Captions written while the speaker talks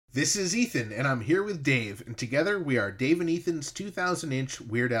This is Ethan, and I'm here with Dave, and together we are Dave and Ethan's 2000-inch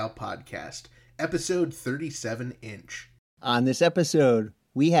Weird Al podcast, episode 37-inch. On this episode,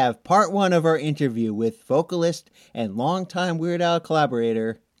 we have part one of our interview with vocalist and longtime Weird Al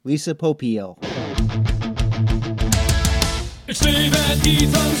collaborator, Lisa Popeil. It's Dave and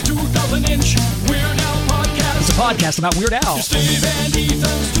Ethan's 2000-inch Weird Al podcast. It's a podcast about Weird Al. It's Dave and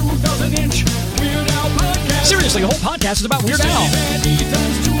Ethan's 2000-inch Weird Al podcast. Seriously, the whole podcast is about Weird Al. Dave and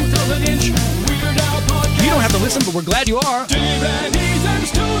Ethan's 2000-inch Weird Al podcast. You don't have to listen, but we're glad you are. Dave and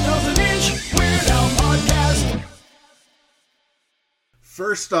Ethan's 2000-inch Weird Al podcast.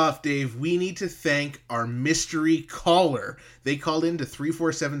 First off, Dave, we need to thank our mystery caller. They called into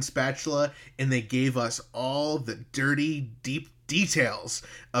 347 Spatula, and they gave us all the dirty, deep details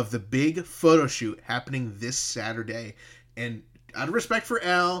of the big photo shoot happening this Saturday. And out of respect for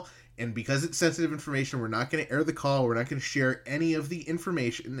Al, and because it's sensitive information, we're not going to air the call. We're not going to share any of the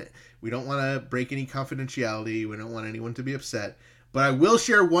information. We don't want to break any confidentiality. We don't want anyone to be upset. But I will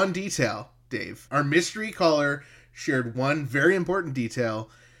share one detail, Dave. Our mystery caller shared one very important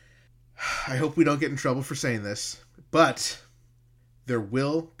detail. I hope we don't get in trouble for saying this, but there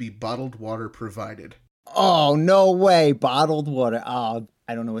will be bottled water provided. Oh, no way. Bottled water. Oh,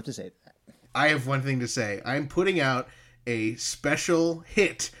 I don't know what to say to that. I have one thing to say. I'm putting out a special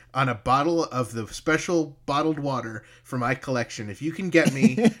hit on a bottle of the special bottled water for my collection. If you can get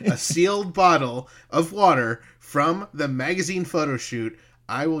me a sealed bottle of water from the magazine photo shoot,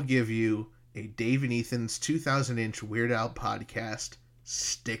 I will give you a Dave and Ethan's 2000-inch Weird Al podcast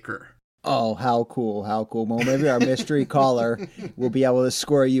sticker. Oh, how cool, how cool. Well, maybe our mystery caller will be able to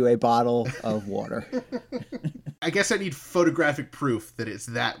score you a bottle of water. I guess I need photographic proof that it's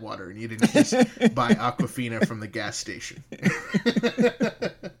that water, and you didn't just buy Aquafina from the gas station.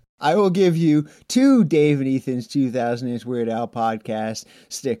 I will give you 2 Dave and Ethan's 2000-inch Weird Al podcast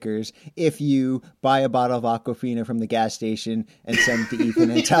stickers if you buy a bottle of Aquafina from the gas station and send it to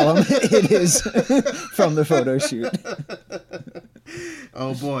Ethan and tell him it is from the photo shoot.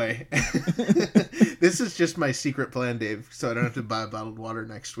 Oh boy. This is just my secret plan, Dave, so I don't have to buy bottled water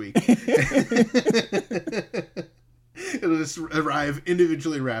next week. It'll just arrive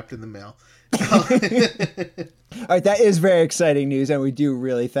individually wrapped in the mail. All right, that is very exciting news, and we do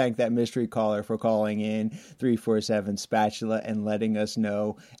really thank that mystery caller for calling in 347 Spatula and letting us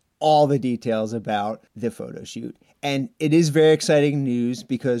know all the details about the photo shoot. And it is very exciting news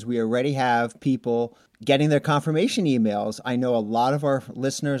because we already have people getting their confirmation emails. I know a lot of our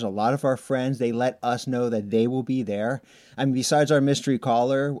listeners, a lot of our friends, they let us know that they will be there. I mean, besides our mystery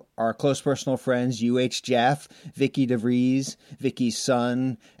caller, our close personal friends, UH Jeff, Vicky DeVries, Vicky's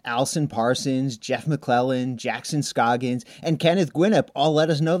son, Allison Parsons, Jeff McClellan, Jackson Scoggins, and Kenneth Gwinnett all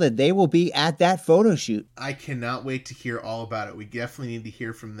let us know that they will be at that photo shoot. I cannot wait to hear all about it. We definitely need to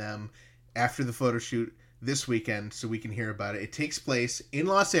hear from them after the photo shoot this weekend so we can hear about it. It takes place in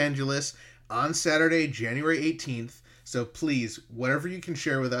Los Angeles on Saturday, January 18th. So please, whatever you can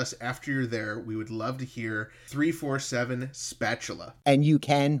share with us after you're there, we would love to hear 347 Spatula. And you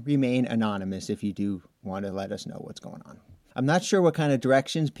can remain anonymous if you do want to let us know what's going on. I'm not sure what kind of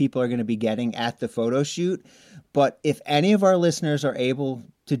directions people are going to be getting at the photo shoot, but if any of our listeners are able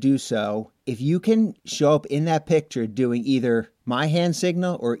to do so, if you can show up in that picture doing either my hand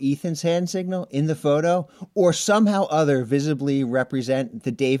signal or Ethan's hand signal in the photo, or somehow other visibly represent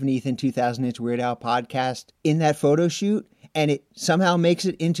the Dave and Ethan 2000-inch Weird Al podcast in that photo shoot, and it somehow makes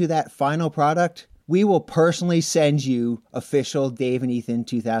it into that final product, we will personally send you official Dave and Ethan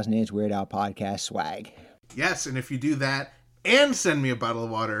 2000-inch Weird Al podcast swag. Yes, and if you do that and send me a bottle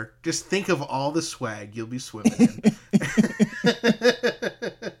of water, just think of all the swag you'll be swimming in.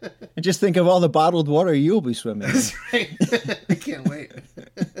 And just think of all the bottled water you'll be swimming in. That's right. I can't wait.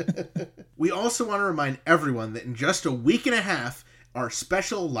 We also want to remind everyone that in just a week and a half, our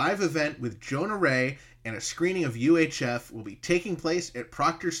special live event with Jonah Ray and a screening of UHF will be taking place at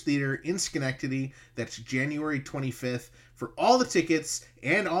Proctor's Theater in Schenectady. That's January 25th. For all the tickets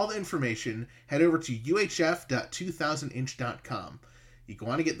and all the information, head over to uhf.2000inch.com. You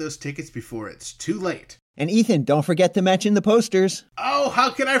want to get those tickets before it's too late. And Ethan, don't forget to mention the posters. Oh, how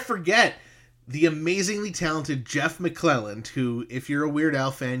can I forget? The amazingly talented Jeff McClelland, who, if you're a Weird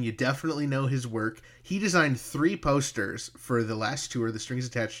Al fan, you definitely know his work. He designed 3 posters for the last tour, the Strings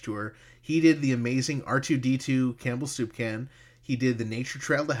Attached tour. He did the amazing R2-D2 Campbell's Soup Can. He did the Nature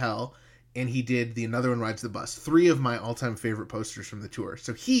Trail to Hell. And he did the Another One Rides the Bus. 3 of my all-time favorite posters from the tour.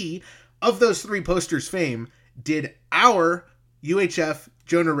 So he, of those 3 posters fame, did our UHF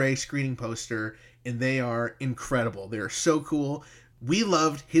Jonah Ray screening poster, and they are incredible. They are so cool. We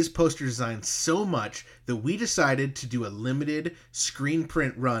loved his poster design so much that we decided to do a limited screen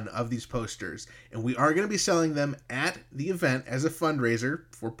print run of these posters. And we are going to be selling them at the event as a fundraiser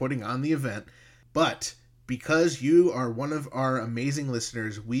for putting on the event. But because you are one of our amazing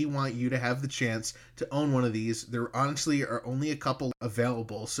listeners, we want you to have the chance to own one of these. There honestly are only a couple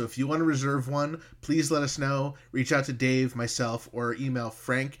available. So if you want to reserve one, please let us know. Reach out to Dave, myself, or email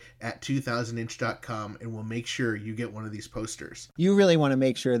frank@2000inch.com and we'll make sure you get one of these posters. You really want to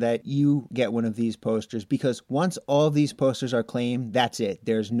make sure that you get one of these posters because once all of these posters are claimed, that's it.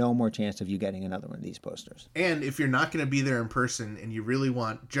 There's no more chance of you getting another one of these posters. And if you're not going to be there in person and you really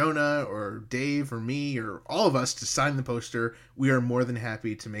want Jonah or Dave or me or all of us to sign the poster, we are more than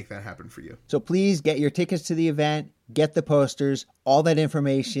happy to make that happen for you. So please get your tickets to the event, get the posters, all that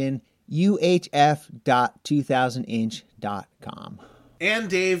information, uhf.2000inch.com. And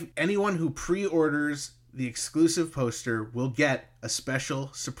Dave, anyone who pre-orders the exclusive poster will get a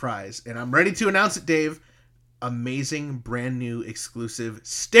special surprise. And I'm ready to announce it, Dave. Amazing brand new exclusive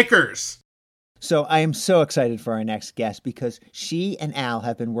stickers. So I am so excited for our next guest because she and Al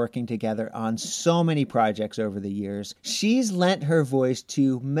have been working together on so many projects over the years. She's lent her voice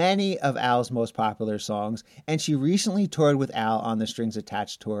to many of Al's most popular songs, and she recently toured with Al on the Strings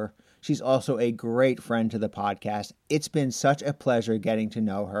Attached tour. She's also a great friend to the podcast. It's been such a pleasure getting to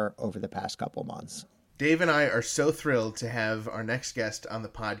know her over the past couple months. Dave and I are so thrilled to have our next guest on the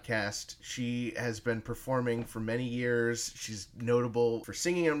podcast. She has been performing for many years. She's notable for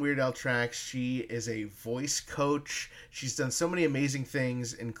singing on Weird Al tracks. She is a voice coach. She's done so many amazing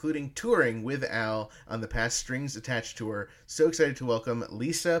things, including touring with Al on the past Strings Attached tour. So excited to welcome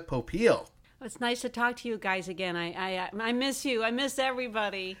Lisa Popeil. It's nice to talk to you guys again. I miss you. I miss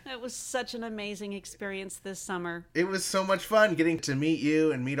everybody. It was such an amazing experience this summer. It was so much fun getting to meet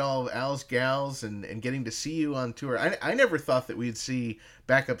you and meet all of Al's gals and getting to see you on tour. I never thought that we'd see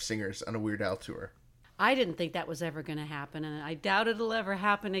backup singers on a Weird Al tour. I didn't think that was ever going to happen, and I doubt it'll ever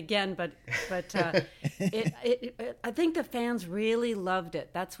happen again. But I think the fans really loved it.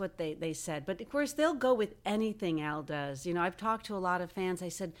 That's what they said. But of course, they'll go with anything Al does. You know, I've talked to a lot of fans. I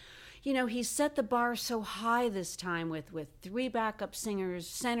said, you know, he set the bar so high this time with 3 backup singers,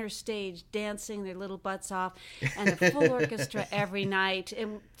 center stage, dancing their little butts off, and a full orchestra every night.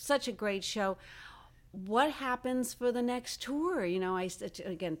 And such a great show. What happens for the next tour? You know,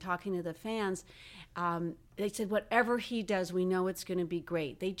 again, talking to the fans, they said, whatever he does, we know it's going to be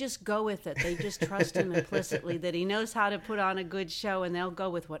great. They just go with it. They just trust him implicitly that he knows how to put on a good show, and they'll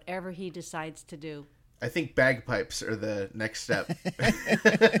go with whatever he decides to do. I think bagpipes are the next step. I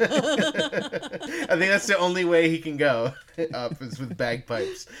think that's the only way he can go up is with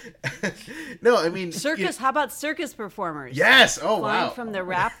bagpipes. No, I mean... Circus, how about circus performers? Yes! Oh, Flying wow. from the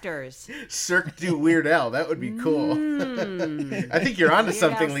Raptors. Cirque du Weird Al. That would be cool. I think you're onto Weird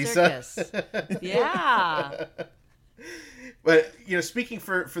something, Al Lisa. Circus. Yeah. But, you know, speaking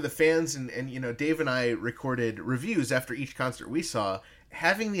for the fans, and, you know, Dave and I recorded reviews after each concert we saw.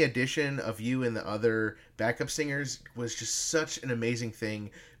 Having the addition of you and the other backup singers was just such an amazing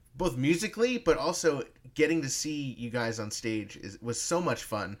thing, both musically, but also getting to see you guys on stage was so much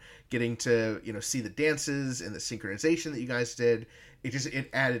fun. Getting to, you know, see the dances and the synchronization that you guys did. It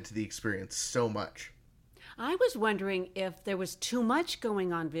added to the experience so much. I was wondering if there was too much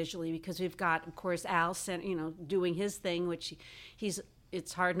going on visually, because we've got, of course, Al, you know, doing his thing, which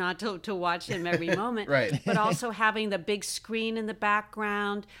it's hard not to watch him every moment. Right. But also having the big screen in the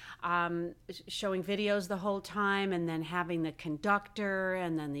background, showing videos the whole time, and then having the conductor,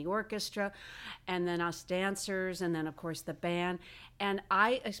 and then the orchestra, and then us dancers, and then, of course, the band. And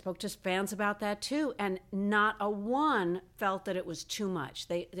I spoke to fans about that, too, and not a one felt that it was too much.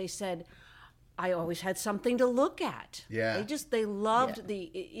 They said, I always had something to look at. Yeah. They loved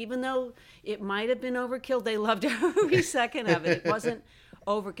even though it might have been overkill, they loved every second of it. It wasn't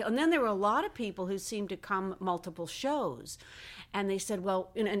overkill. And then there were a lot of people who seemed to come multiple shows. And they said,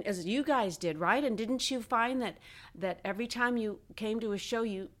 well, and as you guys did, right? And didn't you find that every time you came to a show,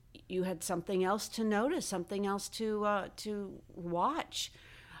 you had something else to notice, something else to watch?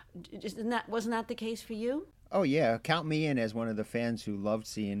 Wasn't that the case for you? Oh, yeah. Count me in as one of the fans who loved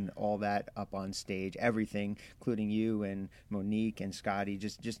seeing all that up on stage, everything, including you and Monique and Scotty,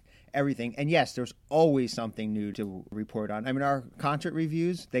 just everything. And yes, there's always something new to report on. I mean, our concert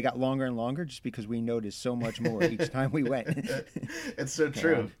reviews, they got longer and longer just because we noticed so much more each time we went. It's so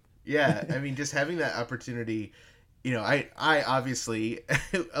true. Yeah. I mean, just having that opportunity, you know, I obviously,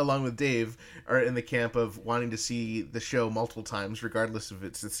 along with Dave, are in the camp of wanting to see the show multiple times, regardless if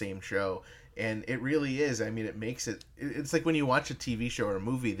it's the same show. And it really is. I mean, it makes it. It's like when you watch a TV show or a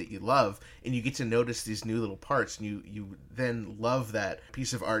movie that you love, and you get to notice these new little parts, and you then love that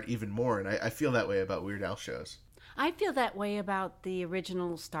piece of art even more. And I feel that way about Weird Al shows. I feel that way about the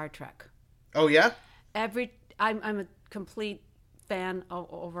original Star Trek. Oh yeah. I'm a complete fan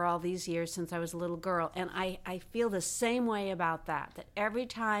over all these years since I was a little girl, and I feel the same way about that every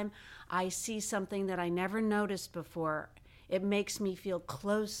time I see something that I never noticed before, it makes me feel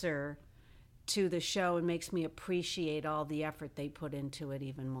closer to the show and makes me appreciate all the effort they put into it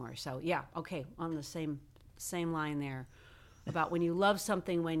even more. So yeah, okay, on the same line there about when you love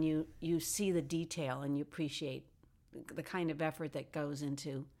something, when you see the detail and you appreciate the kind of effort that goes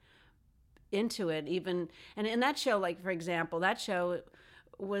into it. Even and in that show, like for example, that show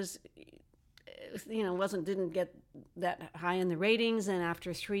was, you know, didn't get that high in the ratings, and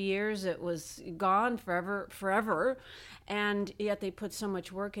after 3 years it was gone forever, and yet they put so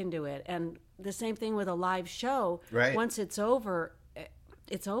much work into it. And the same thing with a live show. Right. Once it's over,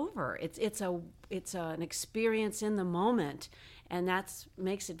 it's over. It's an experience in the moment, and that's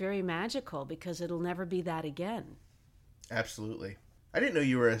makes it very magical because it'll never be that again. Absolutely. I didn't know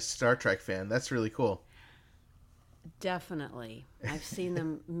you were a Star Trek fan. That's really cool. Definitely. I've seen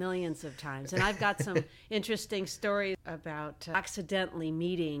them millions of times. And I've got some interesting stories about accidentally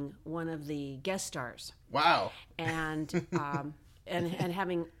meeting one of the guest stars. Wow. And and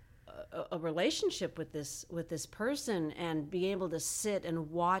having a relationship with this person and being able to sit and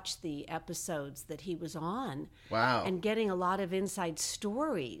watch the episodes that he was on. Wow. And getting a lot of inside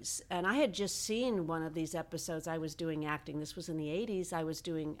stories. And I had just seen one of these episodes. I was doing acting. This was in the 80s. I was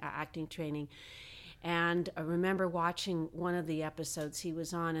doing acting training. And I remember watching one of the episodes he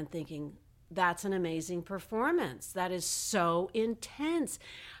was on and thinking, that's an amazing performance. That is so intense.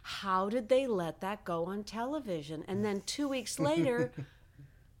 How did they let that go on television? And then 2 weeks later,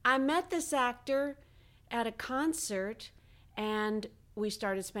 I met this actor at a concert, and we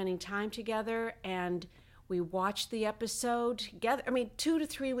started spending time together, and we watched the episode together. I mean, 2 to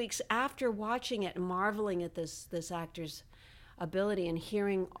 3 weeks after watching it and marveling at this actor's ability and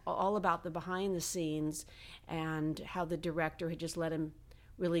hearing all about the behind the scenes and how the director had just let him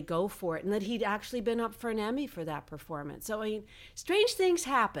really go for it, and that he'd actually been up for an Emmy for that performance. So, I mean, strange things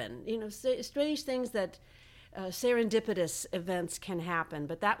happen, you know, strange things that serendipitous events can happen,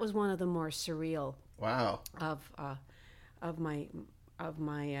 but that was one of the more surreal Wow. of my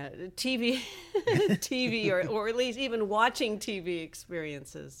TV TV or at least even watching TV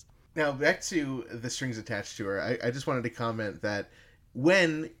experiences. Now back to the Strings Attached tour. I just wanted to comment that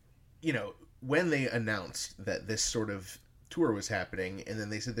when they announced that this sort of tour was happening, and then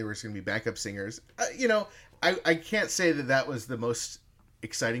they said there was going to be backup singers, I can't say that was the most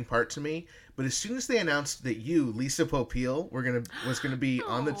exciting part to me. But as soon as they announced that you, Lisa Popeil, was gonna be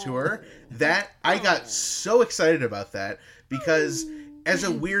on the tour, I got so excited about that, because as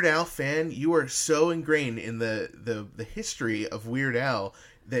a Weird Al fan, you are so ingrained in the history of Weird Al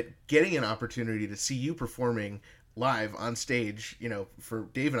that getting an opportunity to see you performing live on stage, for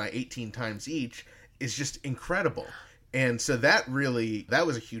Dave and I 18 times each, is just incredible. And so that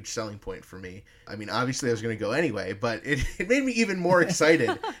was a huge selling point for me. I mean, obviously I was going to go anyway, but it made me even more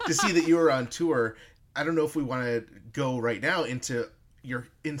excited to see that you were on tour. I don't know if we want to go right now into your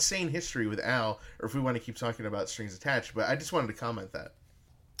insane history with Al, or if we want to keep talking about Strings Attached, but I just wanted to comment that.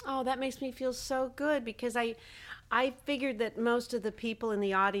 Oh, that makes me feel so good, because I figured that most of the people in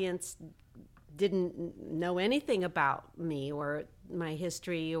the audience didn't know anything about me or my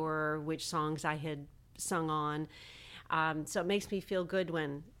history or which songs I had sung on. So it makes me feel good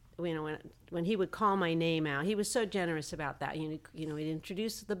when he would call my name out. He was so generous about that. He'd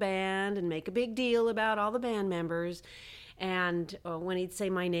introduce the band and make a big deal about all the band members. And when he'd say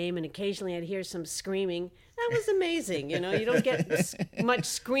my name, and occasionally I'd hear some screaming, that was amazing. You don't get much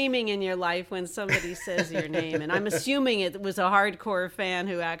screaming in your life when somebody says your name. And I'm assuming it was a hardcore fan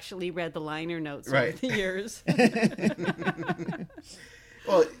who actually read the liner notes over the years.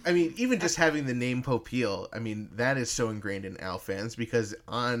 Well, I mean, even just having the name Popeil, I mean, that is so ingrained in Al fans, because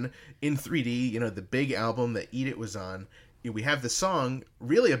in 3D, the big album that Eat It was on, we have the song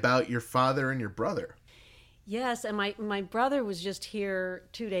really about your father and your brother. Yes, and my brother was just here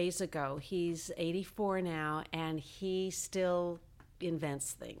 2 days ago. He's 84 now, and he still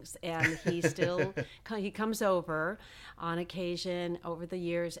invents things, and he comes over on occasion over the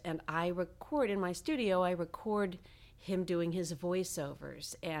years, and I record in my studio. I record him doing his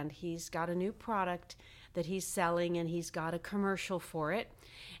voiceovers, and he's got a new product that he's selling, and he's got a commercial for it,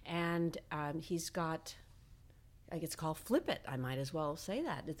 and he's got it's called Flip It. I might as well say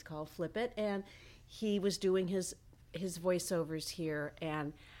that. It's called Flip It. And he was doing his voiceovers here,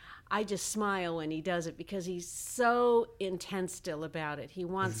 and I just smile when he does it because he's so intense still about it. He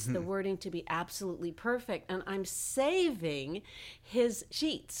wants the wording to be absolutely perfect, and I'm saving his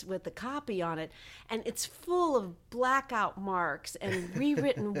sheets with the copy on it, and it's full of blackout marks and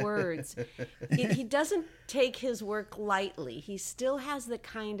rewritten words. He doesn't take his work lightly. He still has the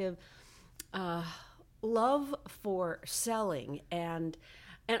kind of love for selling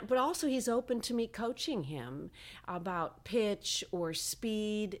but also he's open to me coaching him about pitch or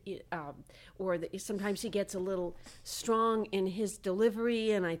speed, sometimes he gets a little strong in his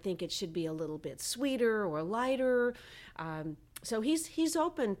delivery, and I think it should be a little bit sweeter or lighter. So he's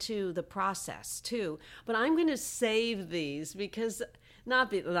open to the process too. But I'm going to save these because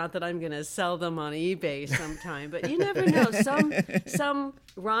not that I'm going to sell them on eBay sometime, but you never know. Some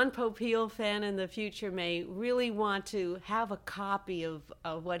Ron Popeil fan in the future may really want to have a copy of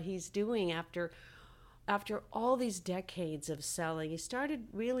what he's doing after all these decades of selling. He started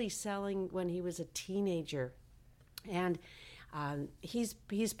really selling when he was a teenager, and he's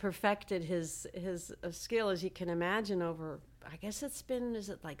perfected his skill, as you can imagine, over, I guess is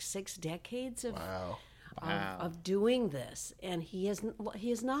it like 6 decades of Wow. Of doing this, and he has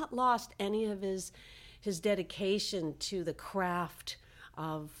not lost any of his dedication to the craft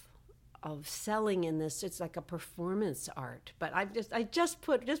of selling in this. It's like a performance art. But just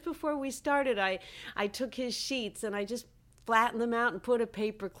before we started, I took his sheets and I just flattened them out and put a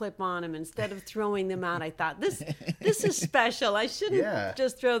paper clip on them instead of throwing them out. I thought this is special. I shouldn't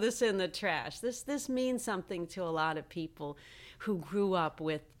just throw this in the trash. This means something to a lot of people who grew up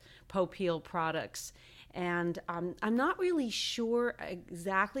with Popeil products. And I'm not really sure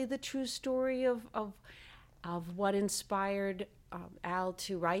exactly the true story of what inspired Al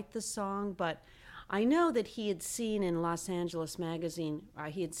to write the song, but I know that he had seen in Los Angeles Magazine,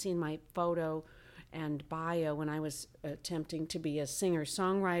 he had seen my photo and bio when I was attempting to be a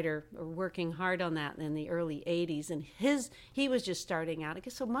singer-songwriter, or working hard on that in the early 80s. And he was just starting out. I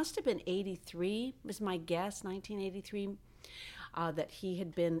guess so. It must have been 83 was my guess, 1983. That he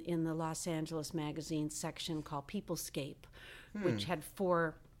had been in the Los Angeles Magazine section called Peoplescape, which had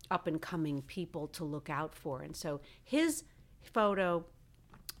 4 up-and-coming people to look out for. And so his photo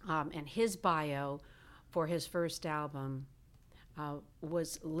and his bio for his first album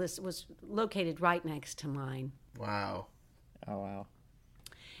was located right next to mine. Wow. Oh,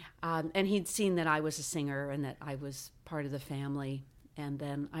 wow. And he'd seen that I was a singer and that I was part of the family. And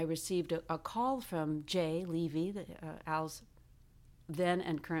then I received a call from Jay Levy, Al's then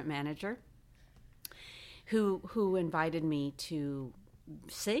and current manager, who invited me to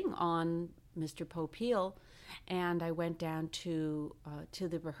sing on Mr. Popeil, and I went down to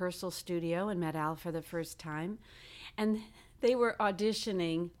the rehearsal studio and met Al for the first time, and they were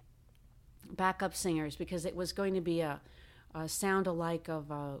auditioning backup singers because it was going to be a sound alike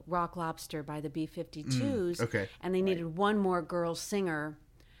of Rock Lobster by the B-52s, okay. And they needed one more girl singer.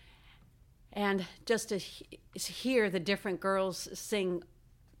 And just to hear the different girls sing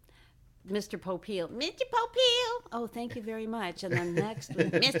Mr. Popeil, Mr. Popeil, oh, thank you very much. And then next,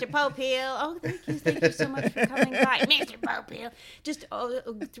 Mr. Popeil, oh, thank you so much for coming by, Mr. Popeil. Just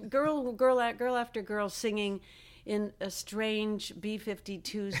girl after girl singing in a strange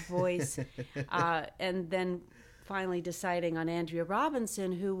B-52's voice, and then finally deciding on Andrea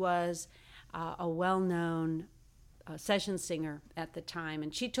Robinson, who was a well-known session singer at the time,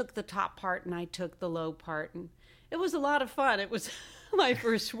 and she took the top part and I took the low part, and it was a lot of fun. It was my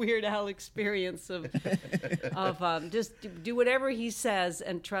first Weird Al experience of just do whatever he says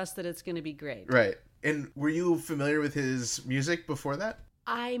and trust that it's going to be great. Right. And were you familiar with his music before that?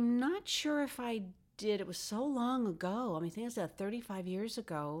 I'm not sure if I did. It was so long ago. I think it was 35 years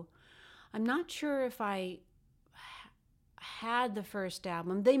ago. I'm not sure if I had the first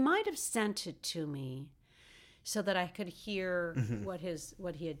album. They might have sent it to me so that I could hear what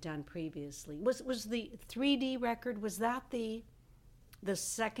he had done previously. Was the 3D record, was that his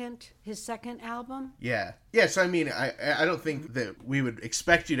second album? Yeah. So I mean, I don't think that we would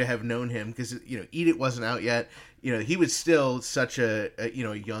expect you to have known him because Eat It wasn't out yet. He was still such a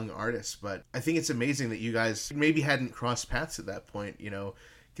young artist, but I think it's amazing that you guys maybe hadn't crossed paths at that point.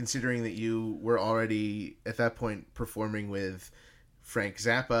 Considering that you were already at that point performing with Frank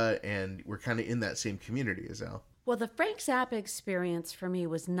Zappa, and we're kind of in that same community as Al. Well, the Frank Zappa experience for me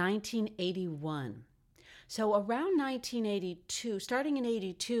was 1981. So around 1982, starting in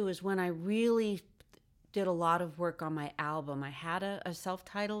 82 is when I really did a lot of work on my album. I had a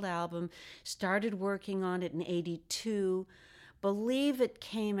self-titled album, started working on it in 82, believe it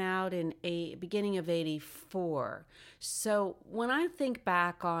came out in a beginning of '84. So when I think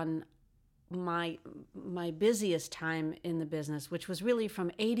back on my busiest time in the business, which was really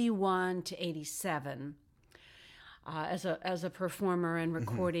from '81 to '87, as a performer and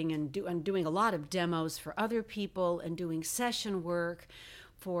recording and doing a lot of demos for other people and doing session work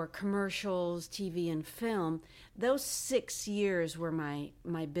for commercials, TV, and film. Those 6 years were my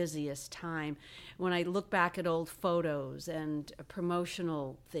busiest time. When I look back at old photos and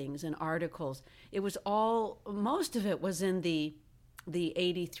promotional things and articles, it was most of it was in the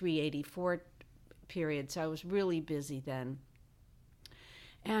 '83, '84 period, so I was really busy then.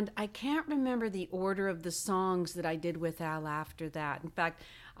 And I can't remember the order of the songs that I did with Al after that. In fact,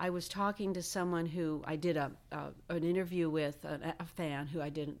 I was talking to someone who I did an interview with, a fan who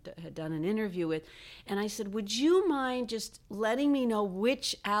I had done an interview with, and I said, would you mind just letting me know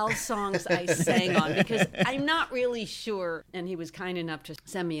which Al songs I sang on? Because I'm not really sure. And he was kind enough to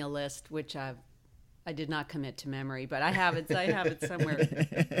send me a list, which I did not commit to memory, but I have it somewhere.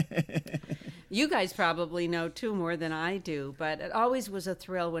 You guys probably know too more than I do, but it always was a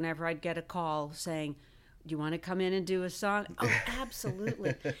thrill whenever I'd get a call saying, do you want to come in and do a song? Oh,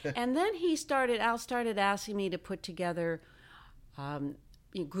 absolutely. And then Al started asking me to put together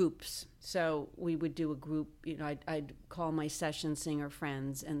groups. So we would do a group, I'd call my session singer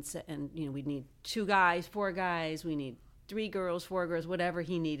friends and we'd need 2 guys, 4 guys, we need 3 girls, 4 girls, whatever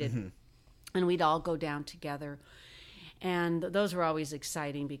he needed. Mm-hmm. And we'd all go down together. And those were always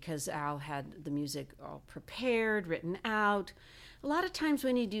exciting because Al had the music all prepared, written out. A lot of times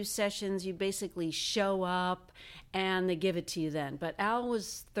when you do sessions, you basically show up and they give it to you then. But Al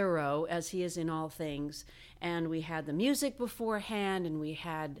was thorough, as he is in all things. And we had the music beforehand and we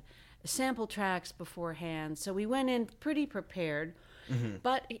had sample tracks beforehand. So we went in pretty prepared. Mm-hmm.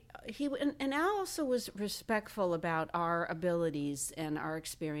 But and Al also was respectful about our abilities and our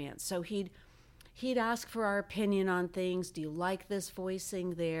experience. So he'd ask for our opinion on things. Do you like this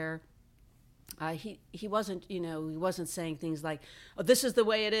voicing there? He wasn't, he wasn't saying things like, "Oh, this is the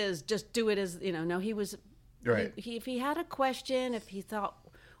way it is. Just do it as." No, he was. Right. If he had a question, if he thought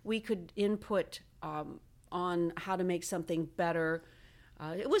we could input on how to make something better,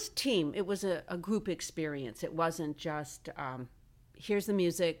 it was team. It was a group experience. It wasn't just here's the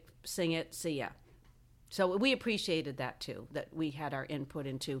music, sing it, see ya. So we appreciated that too, that we had our input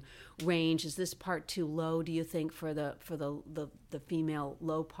into range. Is this part too low, do you think, for the female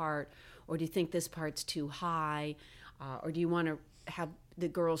low part? Or do you think this part's too high? Or do you want to have the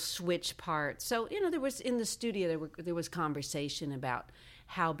girls switch parts? So, there was, in the studio, there was conversation about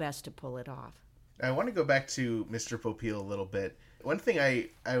how best to pull it off. I want to go back to Mr. Popeil a little bit. One thing I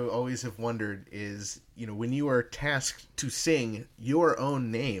always have wondered is, when you are tasked to sing your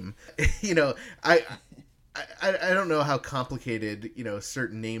own name, I don't know how complicated,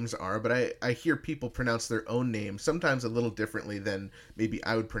 certain names are, but I hear people pronounce their own name sometimes a little differently than maybe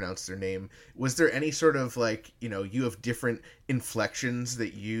I would pronounce their name. Was there any sort of you have different inflections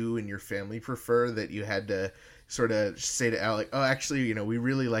that you and your family prefer that you had to sort of say to Alec, oh, actually, we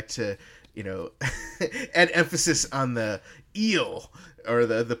really like to, add emphasis on the eel or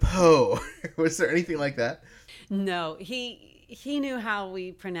the po? Was there anything like that? No, he knew how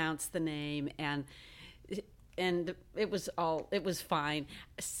we pronounced the name, and it was fine.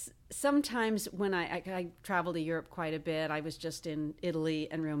 Sometimes when I travel to Europe quite a bit, I was just in Italy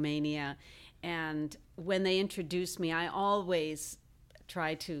and Romania, and when they introduced me, I always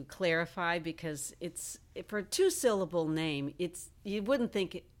try to clarify, because for a 2-syllable name, you wouldn't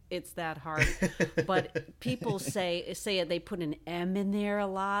think it's that hard, but people say it. They put an M in there a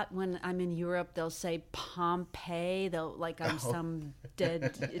lot. When I'm in Europe, they'll say Pompeii. I'm some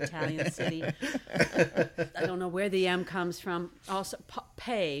dead Italian city. I don't know where the M comes from. Also,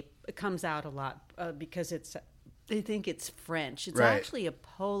 Pay comes out a lot because they think it's French. It's right. Actually a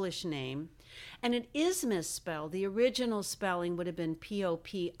Polish name, and it is misspelled. The original spelling would have been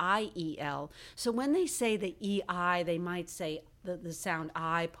Popiel. So when they say the EI, they might say the sound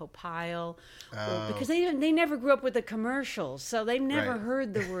I, Popeil, because they never grew up with the commercials, so they've never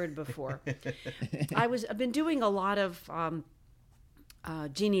heard the word before. I've been doing a lot of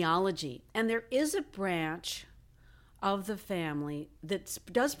genealogy, and there is a branch of the family that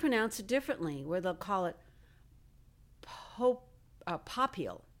does pronounce it differently, where they'll call it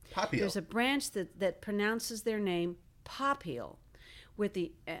Popiel. There's a branch that pronounces their name Popiel with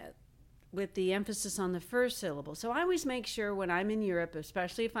the emphasis on the first syllable. So I always make sure when I'm in Europe,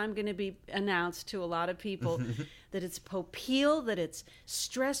 especially if I'm going to be announced to a lot of people, that it's Popeil, that it's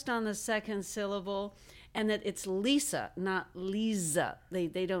stressed on the second syllable. and that it's Lisa, not Lisa. They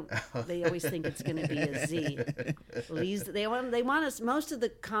don't. They always think it's going to be a Z. Lisa. They want us. Most of the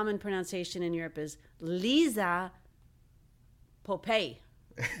common pronunciation in Europe is Lisa Popey.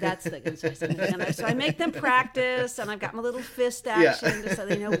 That's the so I make them practice, and I've got my little fist action so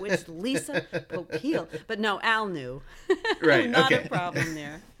they know which Lisa Popeil. But no, Al knew. Right. Not okay. a problem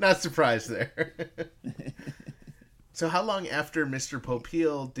there. Not surprised there. So how long after Mr.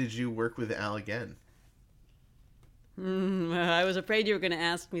 Popeil did you work with Al again? I was afraid you were going to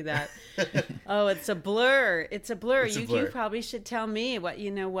ask me that. Oh, it's a blur. It's a blur. You probably should tell me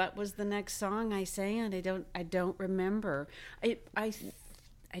what was the next song I sang. I don't remember. I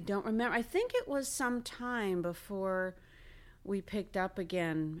don't remember. I think it was some time before we picked up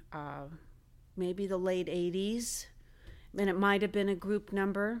again, maybe the late 80s. And it might have been a group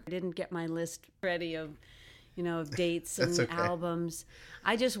number. I didn't get my list ready of dates and albums.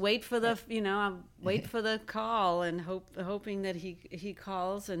 I just wait for the, wait for the call and hoping that he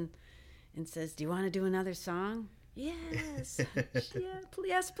calls and says, "Do you want to do another song?" Yes.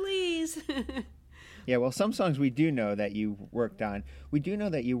 Yes, please. Yeah, well, some songs we do know that you worked on. We do know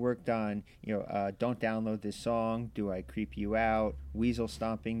that you worked on, Don't Download This Song, Do I Creep You Out, Weasel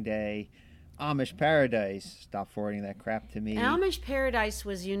Stomping Day, Amish Paradise, Stop Forwarding That Crap to Me. Amish Paradise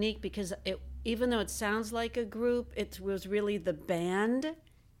was unique because even though it sounds like a group, it was really the band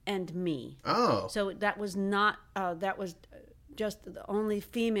and me. Oh. So that was not, that was just the only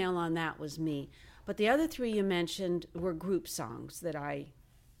female on that was me. But the other three you mentioned were group songs that I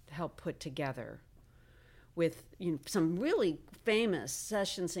helped put together with some really famous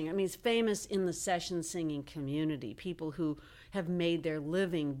session singers. I mean, it's famous in the session singing community, people who have made their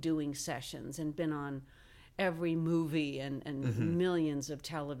living doing sessions and been on every movie and millions of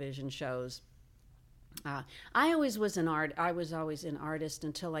television shows. I was always an artist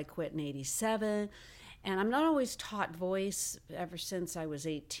until I quit in 87, and I'm not always taught voice ever since I was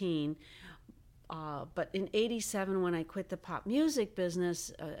 18. But in 87, when I quit the pop music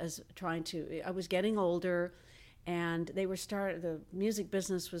business, I was getting older, and the music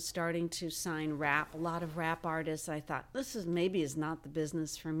business was starting to sign a lot of rap artists. I thought, this is not the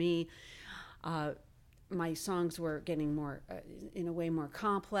business for me. My songs were getting more, in a way, more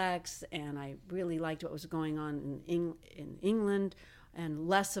complex, and I really liked what was going on in England, and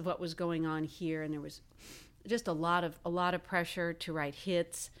less of what was going on here. And there was just a lot of pressure to write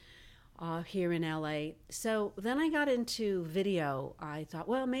hits here in LA. So then I got into video. I thought,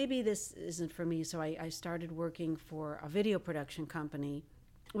 well, maybe this isn't for me. So I started working for a video production company,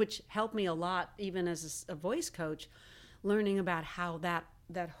 which helped me a lot, even as a voice coach, learning about how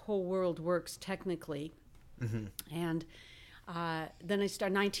that whole world works technically. Mm-hmm. And then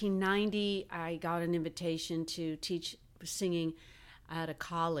 1990, I got an invitation to teach singing at a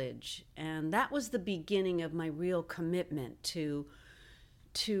college. And that was the beginning of my real commitment to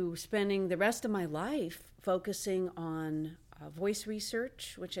spending the rest of my life focusing on voice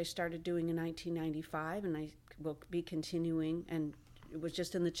research, which I started doing in 1995, and I will be continuing, and it was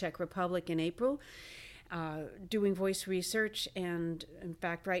just in the Czech Republic in April, doing voice research. And in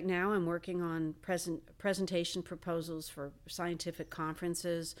fact, right now I'm working on presentation proposals for scientific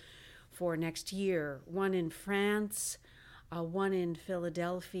conferences for next year, one in France, one in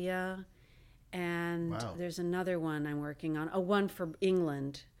Philadelphia, and wow. There's another one I'm working on, one for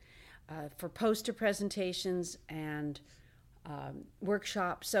England, for poster presentations and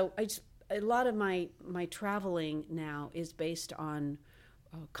workshops. So a lot of my traveling now is based on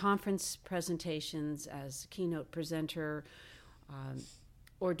conference presentations as keynote presenter,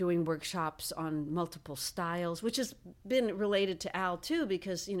 or doing workshops on multiple styles, which has been related to Al too,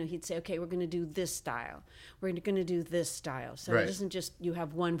 because he'd say, okay, we're going to do this style, we're going to do this style. So It isn't just you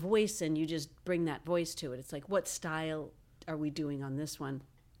have one voice and you just bring that voice to it. It's like, what style are we doing on this one?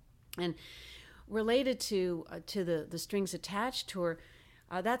 And related to the Strings Attached tour,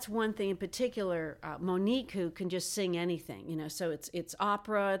 that's one thing in particular. Monique, who can just sing anything, so it's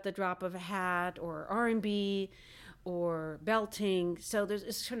opera at the drop of a hat, or R&B, or belting. So there's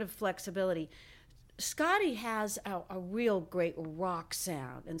this sort of flexibility. Scotty has a real great rock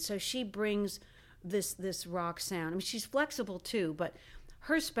sound, and so she brings this rock sound. I mean, she's flexible too, but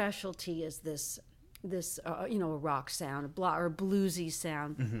her specialty is this a rock sound, or a bluesy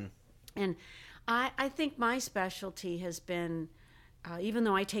sound. Mm-hmm. And I think my specialty has been, even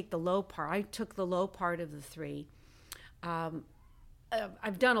though I take the low part, I took the low part of the three.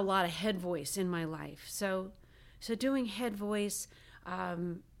 I've done a lot of head voice in my life, so doing head voice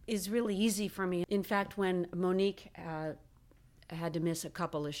is really easy for me. In fact, when Monique had to miss a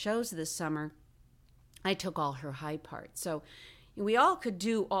couple of shows this summer, I took all her high parts. So we all could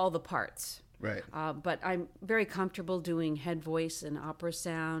do all the parts. Right. But I'm very comfortable doing head voice and opera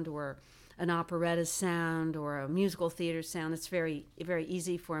sound, or an operetta sound, or a musical theater sound. It's very, very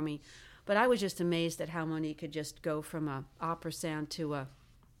easy for me. But I was just amazed at how Monique could just go from a opera sound to a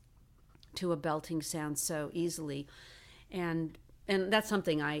belting sound so easily, and that's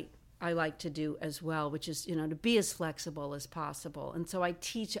something I like to do as well, which is, to be as flexible as possible. And so I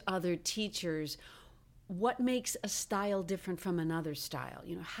teach other teachers what makes a style different from another style.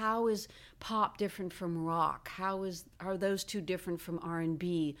 How is pop different from rock? Are those two different from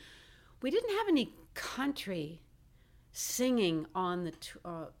R&B? We didn't have any country singing on the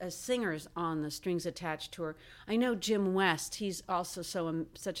as singers on the Strings Attached tour. I know Jim West, he's also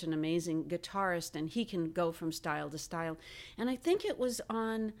such an amazing guitarist, and he can go from style to style. And I think it was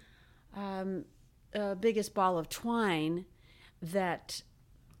on Biggest Ball of Twine that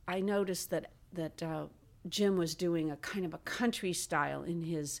I noticed that Jim was doing a kind of a country style in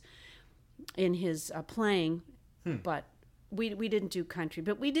his playing, but we didn't do country,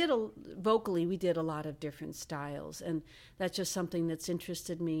 but vocally we did a lot of different styles, and that's just something that's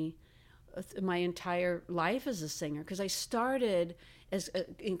interested me my entire life as a singer, because I started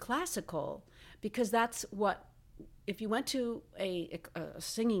in classical, because that's what, if you went to a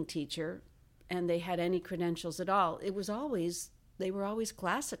singing teacher and they had any credentials at all, they were always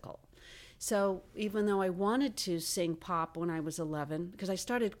classical. So even though I wanted to sing pop when I was 11, because I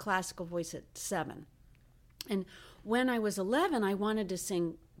started classical voice at 7, and when I was 11, I wanted to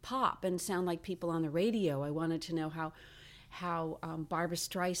sing pop and sound like people on the radio. I wanted to know how Barbra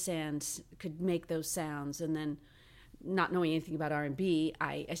Streisand could make those sounds. And then, not knowing anything about R&B,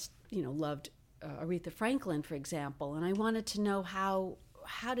 I loved Aretha Franklin, for example. And I wanted to know how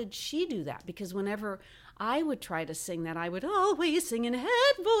did she do that? Because whenever I would try to sing that, I would always sing in head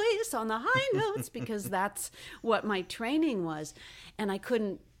voice on the high notes, because that's what my training was. And I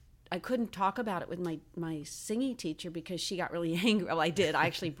couldn't talk about it with my singing teacher, because she got really angry. Well, I did. I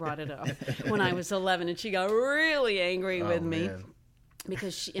actually brought it up when I was 11, and she got really angry with me,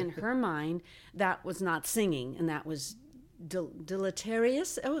 because in her mind, that was not singing, and that was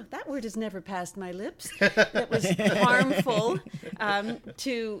deleterious. Oh, that word has never passed my lips. That was harmful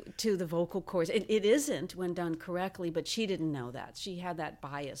to the vocal cords. It isn't when done correctly, but she didn't know that. She had that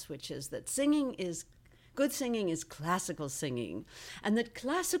bias, which is that good singing is classical singing, and that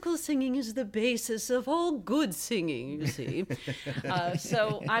classical singing is the basis of all good singing, you see.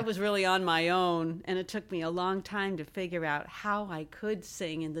 So I was really on my own, and it took me a long time to figure out how I could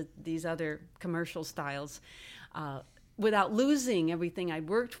sing in these other commercial styles without losing everything I'd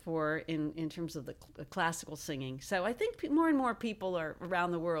worked for in terms of the classical singing. So I think more and more people are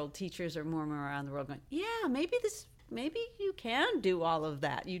around the world, teachers are more and more around the world going, yeah, maybe you can do all of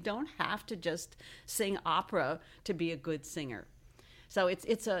that. You don't have to just sing opera to be a good singer. So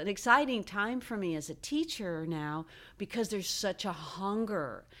it's an exciting time for me as a teacher now, because there's such a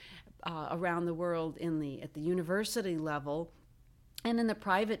hunger around the world at the university level and in the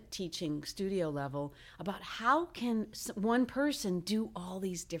private teaching studio level about how can one person do all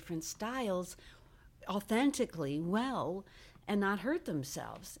these different styles authentically well and not hurt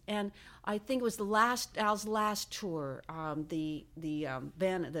themselves. And I think it was Al's last tour, the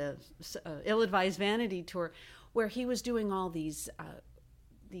Ill-Advised Vanity tour, where he was doing all these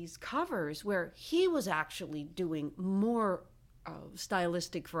covers, where he was actually doing more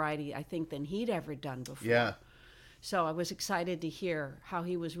stylistic variety, I think, than he'd ever done before. Yeah. So I was excited to hear how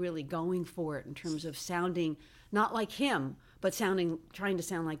he was really going for it in terms of sounding not like him, but trying to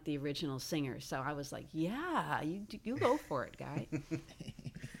sound like the original singer. So I was like, yeah, you go for it, guy.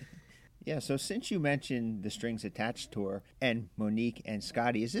 Yeah, so since you mentioned the Strings Attached tour and Monique and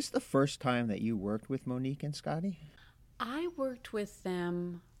Scotty, is this the first time that you worked with Monique and Scotty? I worked with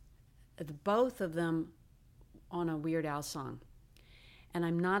them, both of them, on a Weird Al song. And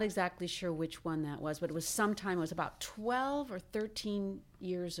I'm not exactly sure which one that was, but it was about 12 or 13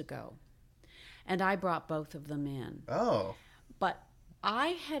 years ago. And I brought both of them in. Oh. But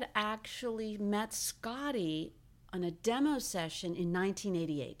I had actually met Scotty on a demo session in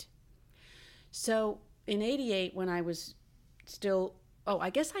 1988. So in 88, when I was still, I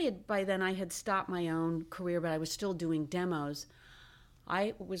guess by then I had stopped my own career, but I was still doing demos.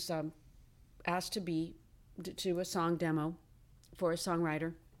 I was asked to do a song demo for a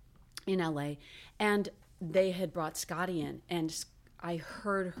songwriter in LA, and they had brought Scotty in, and I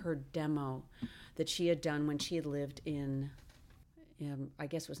heard her demo that she had done when she had lived in I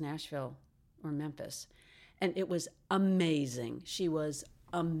guess it was Nashville or Memphis, and it was amazing. She was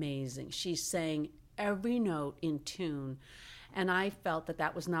amazing. She sang every note in tune, and I felt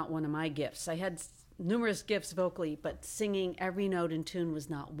that was not one of my gifts. I had numerous gifts vocally, but singing every note in tune was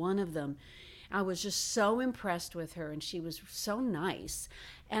not one of them. I was just so impressed with her, and she was so nice.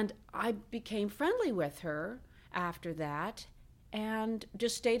 And I became friendly with her after that and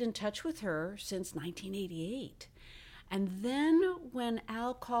just stayed in touch with her since 1988. And then when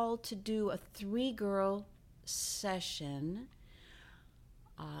Al called to do a 3-girl session,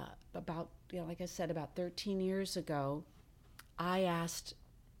 about, like I said, about 13 years ago, I asked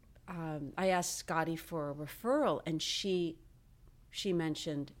Scotty for a referral, and she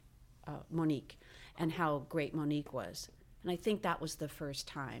mentioned Monique and how great Monique was. And I think that was the first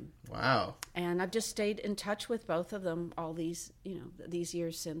time. Wow. And I've just stayed in touch with both of them all these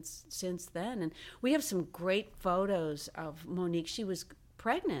years since then. And we have some great photos of Monique. She was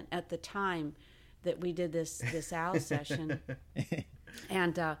pregnant at the time that we did this Al session.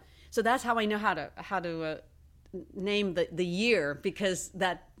 And so that's how I know how to name the year, because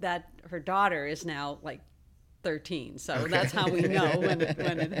that her daughter is now like 13. So that's how we know when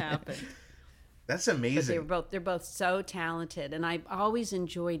it happened. That's amazing. They're both so talented, and I've always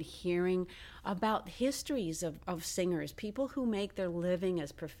enjoyed hearing about histories of singers. People who make their living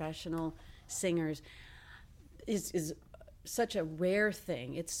as professional singers is such a rare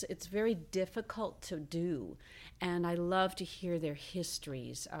thing. It's very difficult to do, and I love to hear their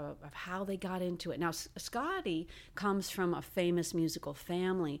histories of how they got into it. Now, Scotty comes from a famous musical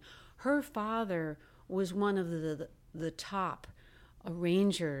family. Her father was one of the top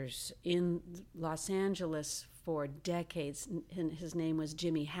arrangers in Los Angeles for decades, and his name was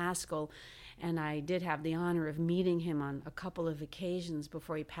Jimmy Haskell, and I did have the honor of meeting him on a couple of occasions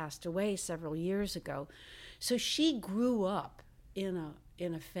before he passed away several years ago. So she grew up in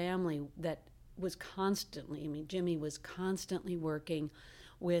a family that was constantly, Jimmy was constantly working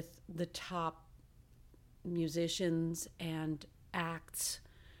with the top musicians and acts.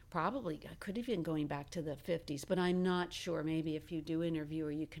 Probably could have been going back to the 50s, but I'm not sure. Maybe if you do interview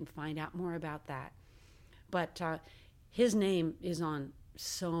her, you can find out more about that. But his name is on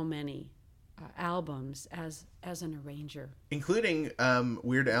so many albums as an arranger, including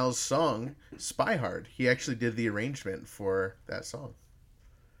Weird Al's song "Spy Hard." He actually did the arrangement for that song,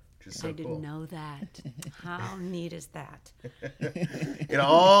 which is so I cool. didn't know that. How neat is that? It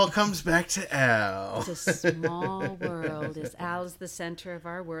all comes back to Al. It's a small world. Al's the center of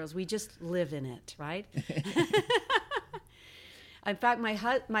our worlds. We just live in it, right? In fact, my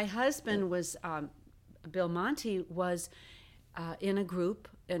husband was, Bill Monty was in a group,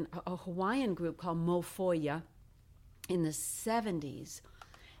 a Hawaiian group called Mofoya in the 70s.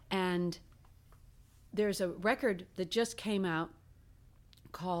 And there's a record that just came out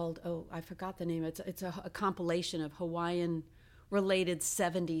called, I forgot the name. It's a compilation of Hawaiian-related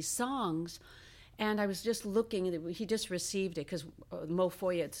 70s songs. And I was just looking, he just received it, because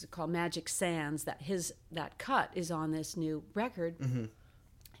Mofoya, it's called Magic Sands, that cut is on this new record. Mm-hmm.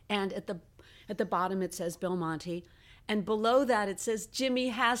 And at the bottom it says Bill Monty, and below that it says Jimmy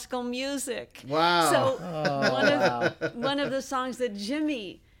Haskell Music. Wow. So one of the songs that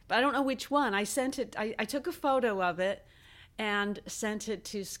Jimmy, but I don't know which one, I sent it, I took a photo of it and sent it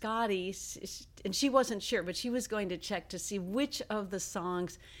to Scotty, and she wasn't sure, but she was going to check to see which of the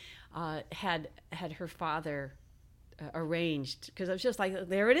songs had her father arranged, because I was just like,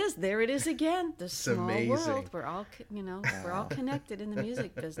 there it is again, the small world. We're all we're all connected in the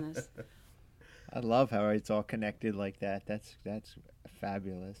music business. I love how it's all connected like that. That's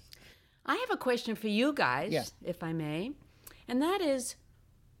fabulous. I have a question for you guys, Yes. if I may, and that is,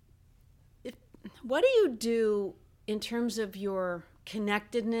 what do you do in terms of your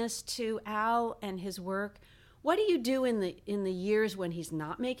connectedness to Al and his work? What do you do in the years when he's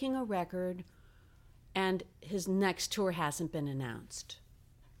not making a record and his next tour hasn't been announced?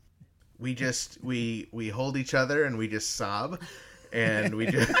 We just we hold each other and we just sob, and we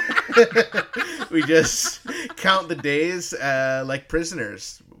just we just count the days like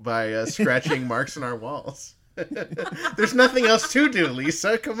prisoners by scratching marks on our walls. There's nothing else to do,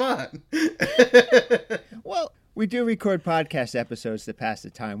 Lisa. Come on. Well, we do record podcast episodes to pass the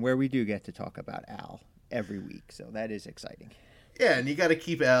time where we do get to talk about Al every week, so that is exciting. Yeah, and you got to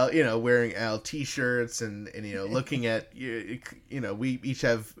keep Al, wearing Al T-shirts and looking at, we each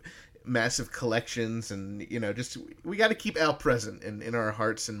have massive collections, and just we got to keep Al present in our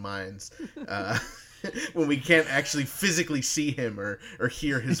hearts and minds when we can't actually physically see him or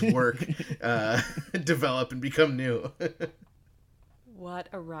hear his work develop and become new. What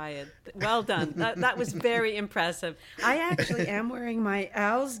a riot. Well done. That was very impressive. I actually am wearing my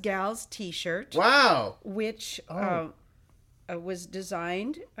Al's Gals t-shirt. Wow. Which was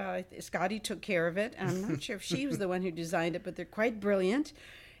designed. Scotty took care of it. I'm not sure if she was the one who designed it, but they're quite brilliant.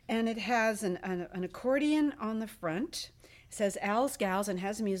 And it has an accordion on the front. says Al's Gals and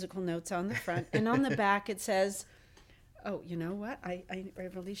has musical notes on the front. And on the back it says, oh, you know what? I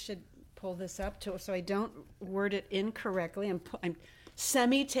really should pull this up so I don't word it incorrectly. I'm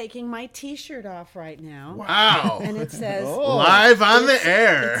semi-taking my T-shirt off right now. Wow. And it says... Live on the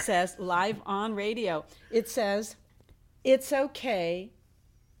air. It says, live on radio. It says, it's okay,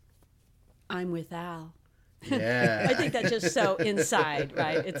 I'm with Al. Yeah. I think that's just so inside,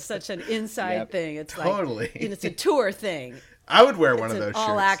 right? It's such an inside thing. It's Totally. like, it's a tour thing. I would wear one of It's those an shirts.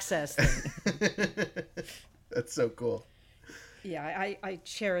 all-access thing. That's so cool. Yeah, I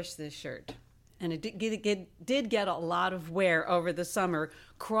cherish this shirt. And it did get a lot of wear over the summer,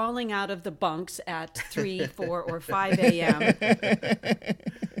 crawling out of the bunks at 3, 4, or 5 a.m.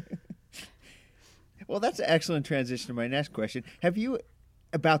 Well, that's an excellent transition to my next question.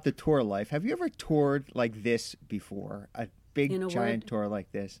 About the tour life, have you ever toured like this before? A big, giant tour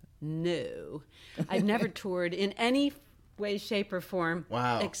like this? No. I've never toured in any way, shape, or form.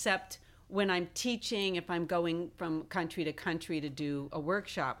 Wow. Except when I'm teaching, if I'm going from country to country to do a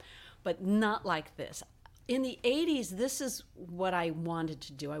workshop. But not like this. In the 80s, this is what I wanted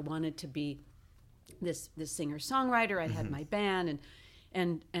to do. I wanted to be this singer-songwriter. I had my band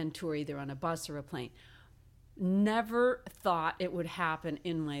and tour either on a bus or a plane. Never thought it would happen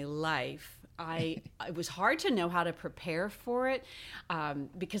in my life. It was hard to know how to prepare for it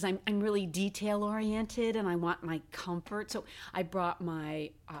because I'm really detail oriented and I want my comfort. So I brought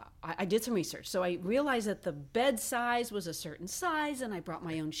I did some research. So I realized that the bed size was a certain size, and I brought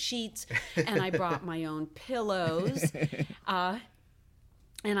my own sheets and I brought my own pillows. And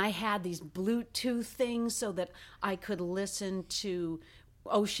I had these Bluetooth things so that I could listen to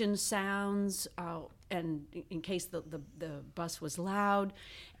ocean sounds and in case the bus was loud,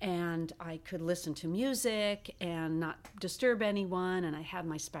 and I could listen to music and not disturb anyone, and I had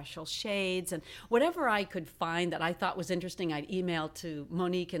my special shades, and whatever I could find that I thought was interesting, I'd email to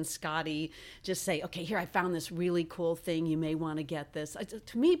Monique and Scotty, just say, okay, here, I found this really cool thing, you may want to get this.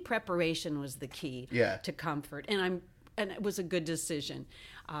 To me, preparation was the key to comfort, and it was a good decision.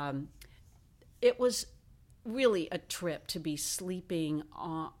 It was really a trip to be sleeping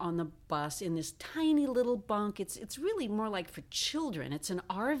on the bus in this tiny little bunk. It's really more like for children. It's an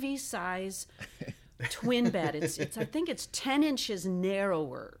RV size twin bed. It's I think it's 10 inches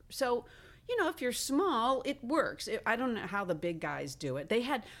narrower. So, if you're small, it works. I don't know how the big guys do it.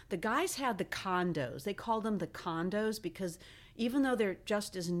 The guys had the condos. They called them the condos because even though they're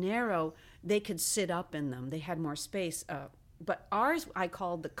just as narrow, they could sit up in them. They had more space. But ours, I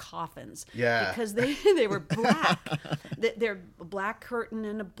called the coffins. Yeah. Because they were black. They're a black curtain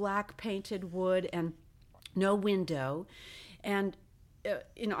and a black painted wood and no window. And,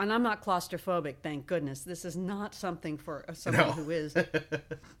 and I'm not claustrophobic, thank goodness. This is not something for someone who is.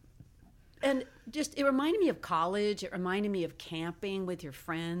 And just, it reminded me of college. It reminded me of camping with your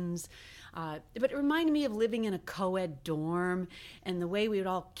friends. But it reminded me of living in a co-ed dorm and the way we would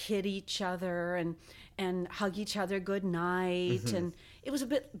all kid each other and hug each other good night. Mm-hmm. And it was a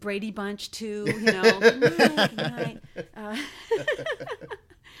bit Brady Bunch too, good night.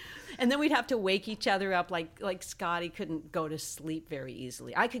 And then we'd have to wake each other up like Scotty couldn't go to sleep very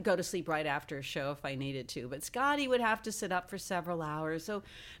easily. I could go to sleep right after a show if I needed to, but Scotty would have to sit up for several hours. So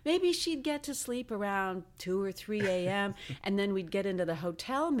maybe she'd get to sleep around 2 or 3 a.m. and then we'd get into the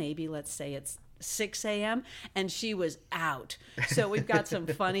hotel, maybe let's say it's 6 a.m. and she was out. So we've got some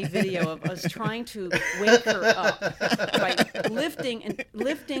funny video of us trying to wake her up by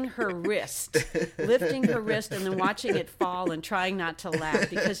lifting her wrist and then watching it fall and trying not to laugh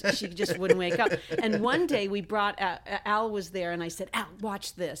because she just wouldn't wake up. And one day we brought Al was there and I said, Al,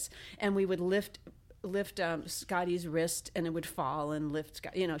 watch this. And we would lift Scotty's wrist and it would fall and lift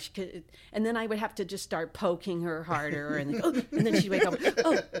she could, and then I would have to just start poking her harder and then she'd wake up,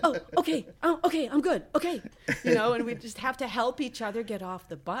 okay, I'm good, okay, and we'd just have to help each other get off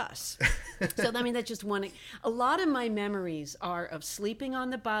the bus. So that's just one. A lot of my memories are of sleeping on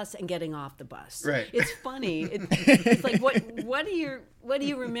the bus and getting off the bus. Right. It's funny. It's like what do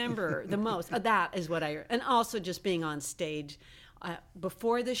you remember the most? That is what and also just being on stage.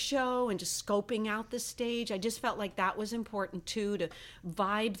 Before the show and just scoping out the stage. I just felt like that was important too, to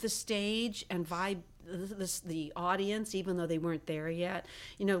vibe the stage and vibe the audience, even though they weren't there yet.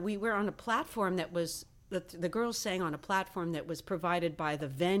 We were on a platform that was, the girls sang on a platform that was provided by the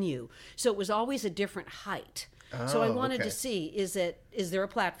venue. So it was always a different height. So I wanted to see, is there a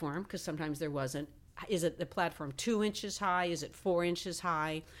platform? Because sometimes there wasn't. Is it the platform 2 inches high? Is it 4 inches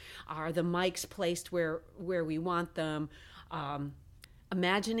high? Are the mics placed where we want them?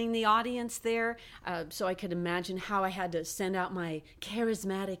 imagining the audience there, so I could imagine how I had to send out my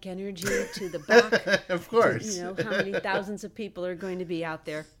charismatic energy to the back. Of course. How many thousands of people are going to be out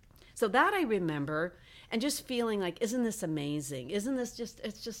there. So that I remember, and just feeling like, isn't this amazing? Isn't this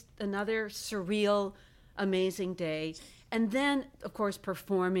it's just another surreal, amazing day. And then, of course,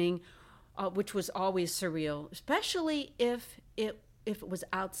 performing, which was always surreal, especially if it was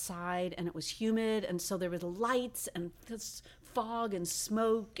outside and it was humid, and so there were the lights and this fog and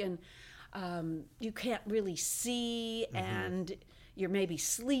smoke, and you can't really see, and you're maybe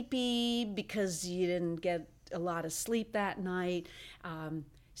sleepy because you didn't get a lot of sleep that night.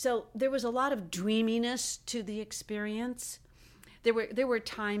 So there was a lot of dreaminess to the experience. There were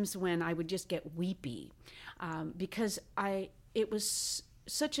times when I would just get weepy because it was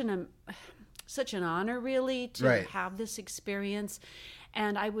such an honor, really, to have this experience,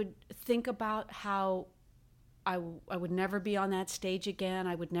 and I would think about how I would never be on that stage again.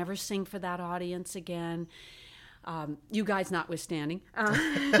 I would never sing for that audience again. You guys notwithstanding, in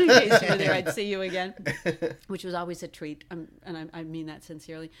case you were there, I'd see you again, which was always a treat, and I mean that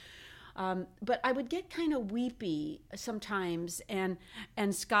sincerely. But I would get kind of weepy sometimes, and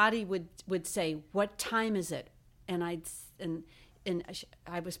Scotty would say, "What time is it?" And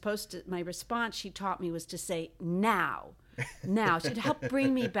I was supposed to. My response, she taught me, was to say, "Now." She'd help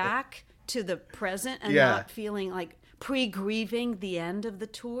bring me back to the present and not feeling like pre-grieving the end of the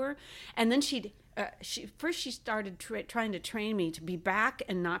tour. And then she started trying to train me to be back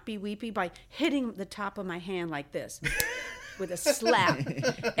and not be weepy by hitting the top of my hand like this with a slap.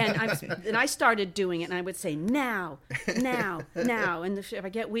 And I started doing it, and I would say, now. And if I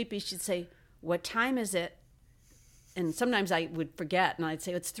get weepy, she'd say, "What time is it?" And sometimes I would forget, and I'd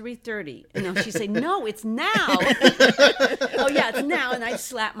say, "It's 3:30." And she'd say, "No, it's now." "Oh, yeah, it's now." And I'd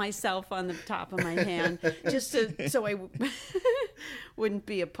slap myself on the top of my hand just so I wouldn't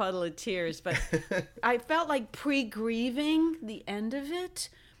be a puddle of tears. But I felt like pre-grieving the end of it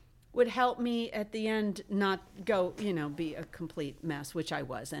would help me at the end not go, be a complete mess, which I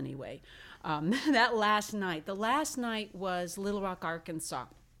was anyway. The last night was Little Rock, Arkansas.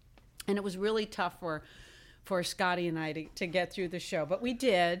 And it was really tough for Scotty and I to get through the show, but we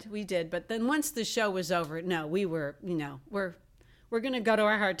did. But then once the show was over, no, we were, we're going to go to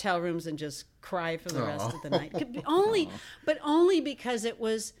our hotel rooms and just cry for the rest of the night. Only because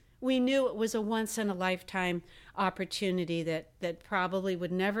we knew it was a once in a lifetime opportunity that probably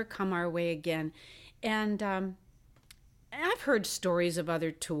would never come our way again. And I've heard stories of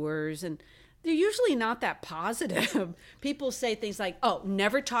other tours, and they're usually not that positive. People say things like, "Oh,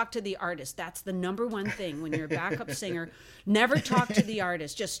 never talk to the artist. That's the number one thing when you're a backup singer. Never talk to the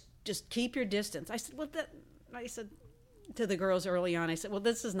artist. Just keep your distance." I said to the girls early on, I said, "Well,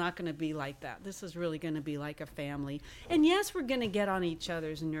 this is not going to be like that. This is really going to be like a family. And yes, we're going to get on each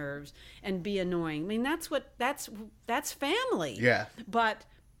other's nerves and be annoying. I mean, that's family." Yeah. But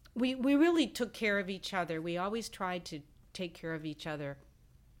we really took care of each other. We always tried to take care of each other.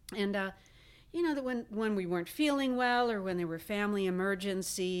 And that when we weren't feeling well, or when there were family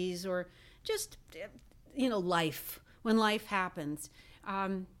emergencies, or just life, when life happens,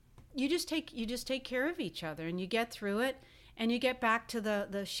 you just take care of each other, and you get through it, and you get back to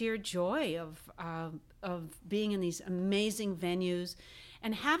the sheer joy of being in these amazing venues,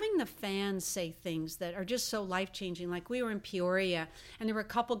 and having the fans say things that are just so life-changing. Like, we were in Peoria, and there were a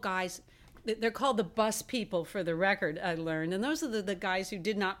couple guys. They're called the bus people, for the record, I learned, and those are the guys who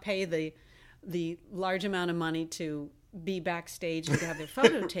did not pay the large amount of money to be backstage and to have their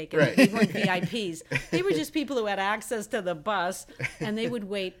photo taken. Right. They weren't VIPs. They were just people who had access to the bus, and they would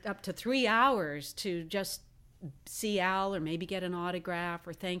wait up to 3 hours to just see Al, or maybe get an autograph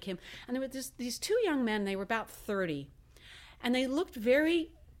or thank him. And there were these two young men. They were about 30, and they looked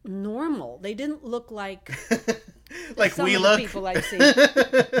very normal. They didn't look like like some we of look. the people I see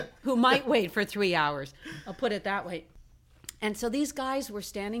who might wait for 3 hours. I'll put it that way. And so these guys were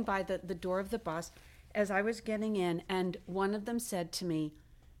standing by the door of the bus as I was getting in, and one of them said to me,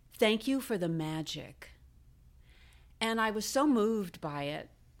 "Thank you for the magic." And I was so moved by it.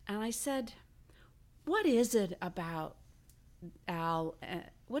 And I said, "What is it about Al?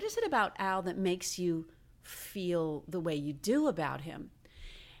 What is it about Al that makes you feel the way you do about him?"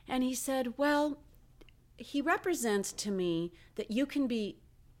 And he said, "Well, he represents to me that you can be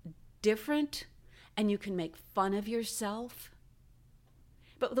different and you can make fun of yourself."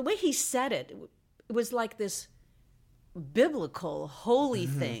 But the way he said it was like this biblical, holy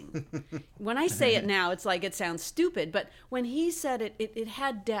thing. When I say it now, it's like it sounds stupid. But when he said it, it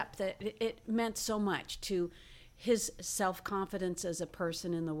had depth. It meant so much to his self-confidence as a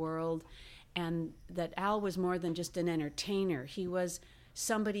person in the world, and that Al was more than just an entertainer. He was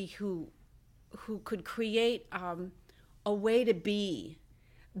somebody who could create a way to be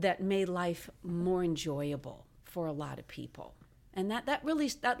that made life more enjoyable for a lot of people. And that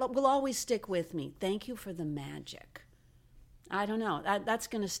will always stick with me. Thank you for the magic. I don't know. That's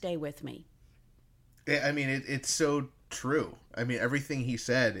going to stay with me. I mean, it's so true. I mean, everything he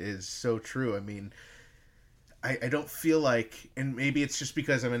said is so true. I mean, I don't feel like, and maybe it's just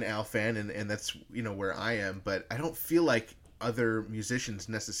because I'm an Al fan and that's, where I am, but I don't feel like other musicians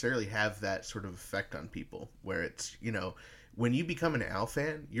necessarily have that sort of effect on people where it's, when you become an Al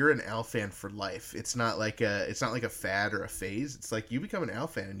fan, you're an Al fan for life. It's not like a fad or a phase. It's like you become an Al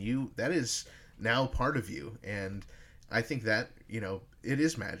fan and that is now part of you. And I think that, it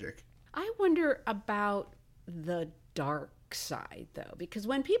is magic. I wonder about the dark side, though, because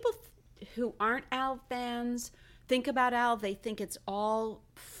when people who aren't Al fans think about Al, they think it's all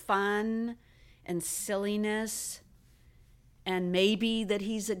fun and silliness and maybe that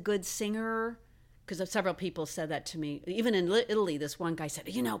he's a good singer. Because several people said that to me. Even in Italy, this one guy said,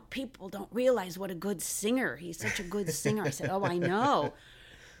 people don't realize what a good singer. He's such a good singer. I said, oh, I know.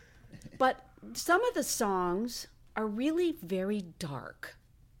 But some of the songs are really very dark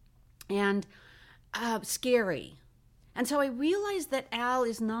and scary. And so I realized that Al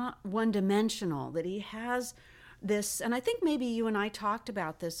is not one-dimensional, that he has this, and I think maybe you and I talked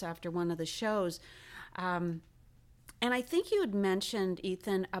about this after one of the shows, and I think you had mentioned,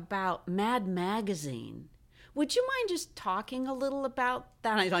 Ethan, about Mad Magazine. Would you mind just talking a little about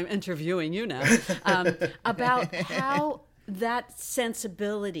that? I'm interviewing you now. About how that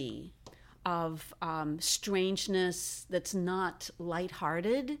sensibility of strangeness that's not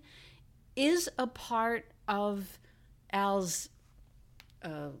lighthearted is a part of Al's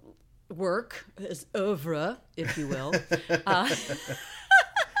work, his oeuvre, if you will.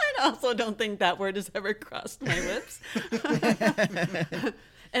 I also don't think that word has ever crossed my lips.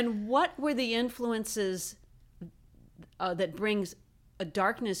 And what were the influences that brings a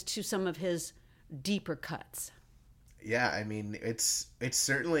darkness to some of his deeper cuts? Yeah, I mean, it's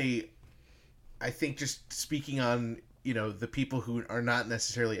certainly, I think, just speaking on, the people who are not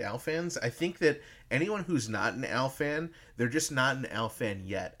necessarily Al fans, I think that anyone who's not an Al fan, they're just not an Al fan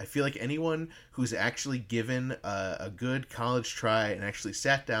yet. I feel like anyone who's actually given a good college try and actually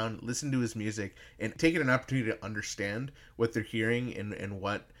sat down, listened to his music, and taken an opportunity to understand what they're hearing and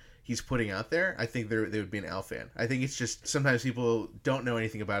what he's putting out there, I think they would be an Al fan. I think it's just sometimes people don't know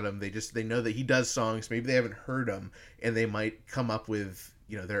anything about him. They know that he does songs. Maybe they haven't heard them, and they might come up with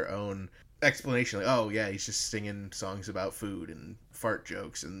their own explanation, like, oh yeah, he's just singing songs about food and fart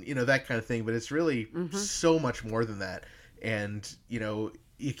jokes and that kind of thing. But it's really so much more than that. And you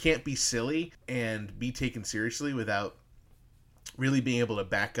can't be silly and be taken seriously without really being able to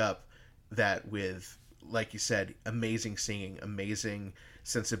back up that with, like you said, amazing singing, amazing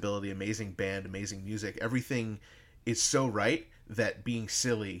sensibility, amazing band, amazing music. Everything is so right that being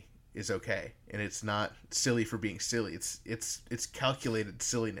silly is okay, and it's not silly for being silly. It's calculated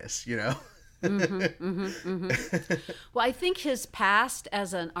silliness, Well, I think his past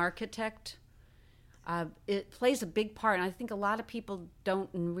as an architect, it plays a big part, and I think a lot of people don't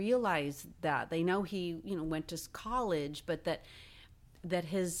realize that. They know he went to college, but that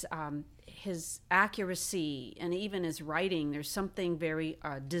his accuracy and even his writing, there's something very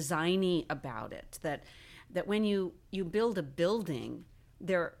designy about it. That when you build a building,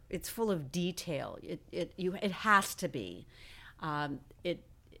 it's full of detail. It has to be.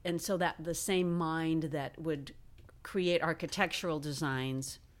 And so that the same mind that would create architectural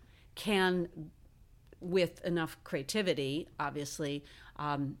designs can, with enough creativity, obviously,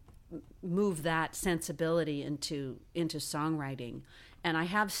 move that sensibility into songwriting. And I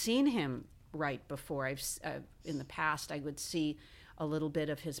have seen him write before. In the past, I would see a little bit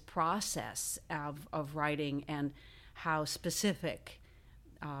of his process of writing and how specific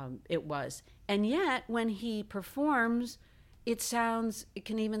it was. And yet, when he performs, it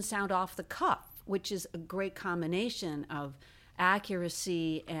can even sound off the cuff, which is a great combination of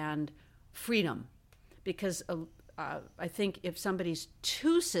accuracy and freedom. Because I think if somebody's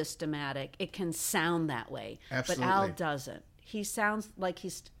too systematic, it can sound that way. Absolutely. But Al doesn't. He sounds like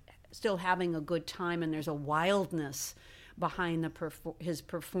he's still having a good time, and there's a wildness behind his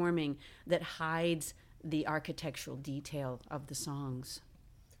performing that hides the architectural detail of the songs.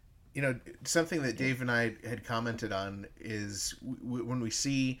 Something that Dave and I had commented on is when we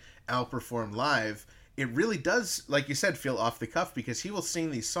see Al perform live, it really does, like you said, feel off the cuff, because he will sing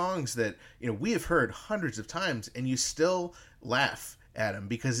these songs that we have heard hundreds of times, and you still laugh at him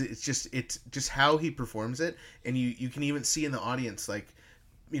because it's just how he performs it. And you can even see in the audience, like,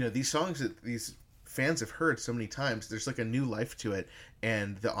 these songs that these fans have heard so many times, there's like a new life to it,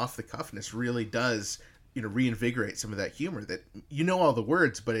 and the off the cuffness really does, reinvigorate some of that humor that all the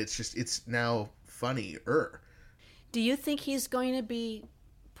words, but it's now funnier. Do you think he's going to be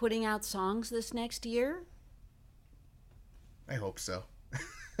putting out songs this next year? I hope so.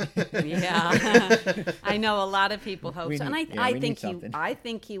 Yeah, I know a lot of people hope so, and I think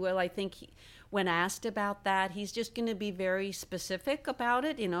he will. I think when asked about that, he's just going to be very specific about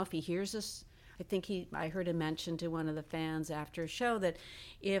it. If he hears us, I heard him mention to one of the fans after a show that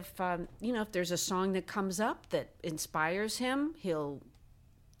if if there's a song that comes up that inspires him, he'll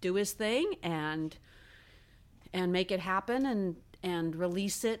do his thing and make it happen and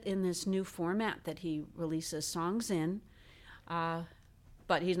release it in this new format that he releases songs in.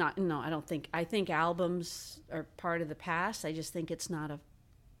 But he's not. No, I don't think. I think albums are part of the past. I just think it's not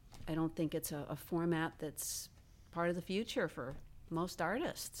I don't think it's a format that's part of the future for most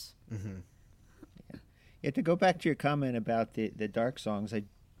artists. Mm-hmm. Yeah. To go back to your comment about the dark songs, I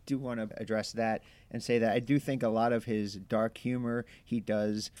do want to address that and say that I do think a lot of his dark humor he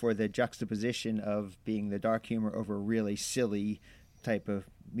does for the juxtaposition of being the dark humor over really silly type of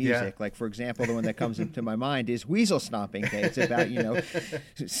music. Like, for example, the one that comes into my mind is Weasel Stomping Day. It's about,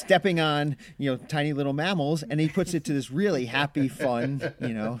 stepping on, tiny little mammals, and he puts it to this really happy, fun,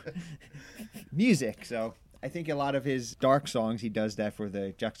 music. So I think a lot of his dark songs, he does that for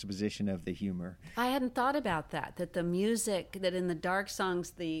the juxtaposition of the humor. I hadn't thought about that the music, that in the dark songs,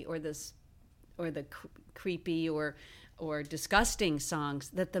 the creepy or disgusting songs,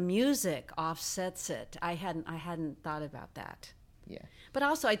 that the music offsets it. I hadn't thought about that. Yeah. But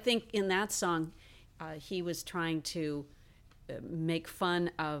also, I think in that song, he was trying to make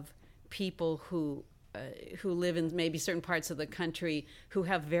fun of people who live in maybe certain parts of the country who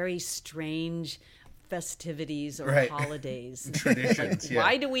have very strange festivities or holidays. Traditions.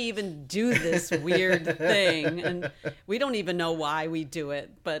 Why do we even do this weird thing? And we don't even know why we do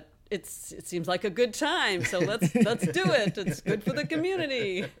it, but it seems like a good time, so let's do it. It's good for the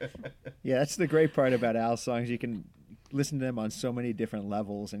community. Yeah, that's the great part about Al's songs. You can listen to them on so many different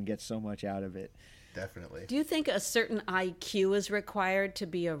levels and get so much out of it. Definitely. Do you think a certain IQ is required to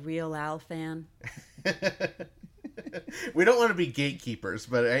be a real Al fan? We don't want to be gatekeepers,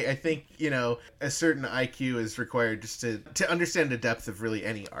 but I think, a certain IQ is required just to understand the depth of really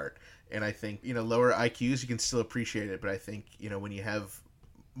any art. And I think, lower IQs, you can still appreciate it. But I think, when you have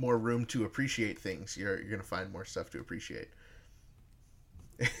more room to appreciate things, you're going to find more stuff to appreciate.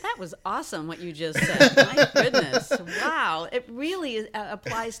 That was awesome what you just said. My goodness. Wow. It really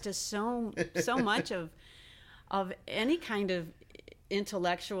applies to so much of any kind of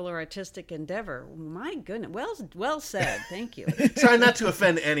intellectual or artistic endeavor. My goodness. Well said. Thank you. Try not to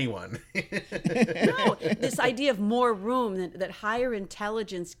offend anyone. No, this idea of more room, that higher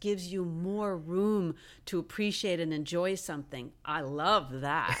intelligence gives you more room to appreciate and enjoy something. I love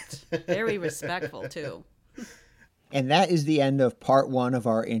that. Very respectful, too. And that is the end of part 1 of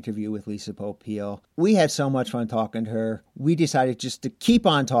our interview with Lisa Popeil. We had so much fun talking to her. We decided just to keep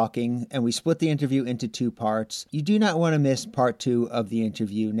on talking, and we split the interview into 2 parts. You do not want to miss part 2 of the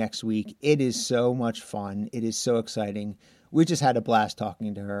interview next week. It is so much fun. It is so exciting. We just had a blast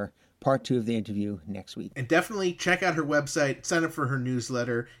talking to her. Part 2 of the interview next week. And definitely check out her website. Sign up for her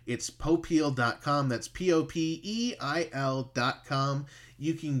newsletter. It's Popeil.com. That's Popeil.com.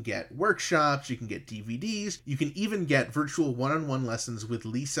 You can get workshops, you can get DVDs, you can even get virtual one-on-one lessons with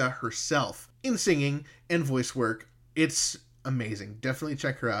Lisa herself in singing and voice work. It's amazing. Definitely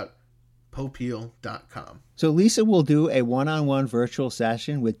check her out. Popeil.com. So Lisa will do a one-on-one virtual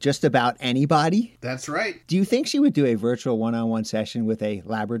session with just about anybody? That's right. Do you think she would do a virtual one-on-one session with a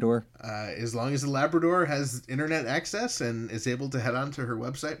Labrador? As long as the Labrador has internet access and is able to head on to her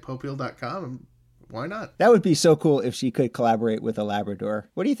website, Popeil.com, why not? That would be so cool if she could collaborate with a Labrador.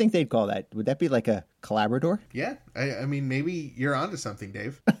 What do you think they'd call that? Would that be like a Collabrador? Yeah. I mean, maybe you're onto something,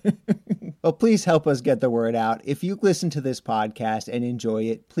 Dave. Well, please help us get the word out. If you listen to this podcast and enjoy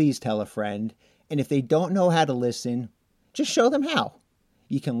it, please tell a friend. And if they don't know how to listen, just show them how.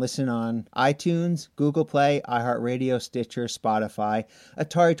 You can listen on iTunes, Google Play, iHeartRadio, Stitcher, Spotify,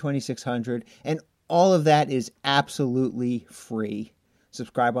 Atari 2600, and all of that is absolutely free.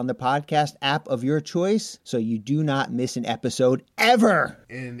 Subscribe on the podcast app of your choice so you do not miss an episode ever.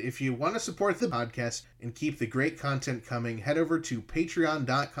 And if you want to support the podcast and keep the great content coming, head over to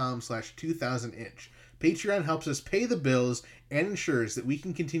patreon.com/2000inch. Patreon helps us pay the bills and ensures that we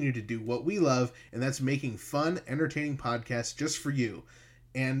can continue to do what we love, and that's making fun, entertaining podcasts just for you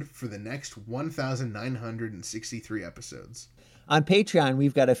and for the next 1,963 episodes. On Patreon,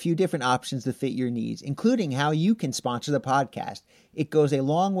 we've got a few different options to fit your needs, including how you can sponsor the podcast. It goes a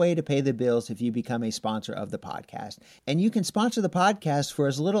long way to pay the bills if you become a sponsor of the podcast. And you can sponsor the podcast for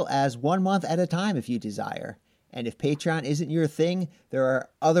as little as 1 month at a time if you desire. And if Patreon isn't your thing, there are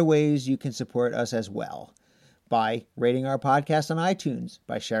other ways you can support us as well. By rating our podcast on iTunes,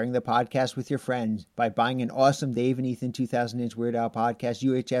 by sharing the podcast with your friends, by buying an awesome Dave and Ethan 2000-inch Weird Al podcast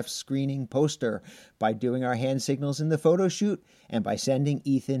UHF screening poster, by doing our hand signals in the photo shoot, and by sending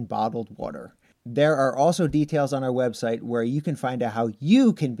Ethan bottled water. There are also details on our website where you can find out how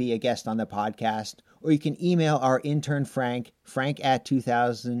you can be a guest on the podcast, or you can email our intern Frank at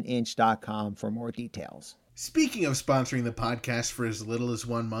 2000inch.com for more details. Speaking of sponsoring the podcast for as little as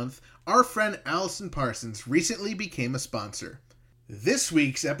 1 month, our friend Allison Parsons recently became a sponsor. This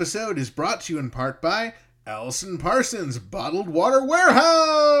week's episode is brought to you in part by Allison Parsons Bottled Water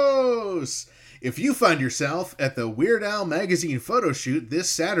Warehouse! If you find yourself at the Weird Al magazine photo shoot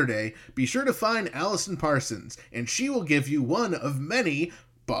this Saturday, be sure to find Allison Parsons, and she will give you one of many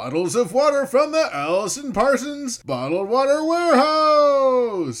bottles of water from the Allison Parsons Bottled Water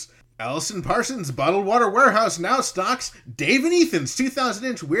Warehouse! Allison Parsons Bottled Water Warehouse now stocks Dave and Ethan's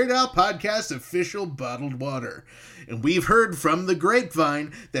 2000-inch Weird Al podcast official bottled water. And we've heard from the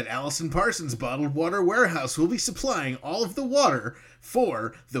grapevine that Allison Parsons Bottled Water Warehouse will be supplying all of the water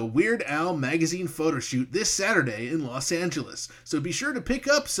for the Weird Al magazine photo shoot this Saturday in Los Angeles. So be sure to pick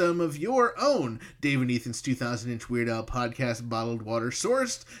up some of your own Dave and Ethan's 2000-inch Weird Al podcast bottled water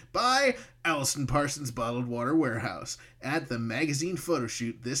sourced by Allison Parsons Bottled Water Warehouse at the magazine photo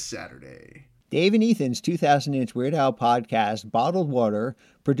shoot this Saturday. Dave and Ethan's 2000-inch Weird Al podcast, Bottled Water,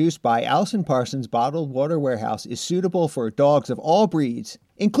 produced by Allison Parsons Bottled Water Warehouse, is suitable for dogs of all breeds,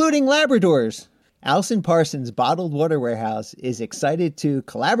 including Labradors. Allison Parsons Bottled Water Warehouse is excited to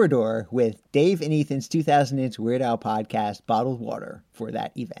collaborate with Dave and Ethan's 2000-inch Weird Al podcast, Bottled Water, for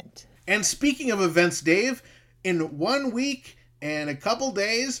that event. And speaking of events, Dave, in 1 week and a couple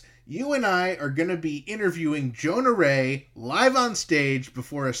days, you and I are going to be interviewing Jonah Ray live on stage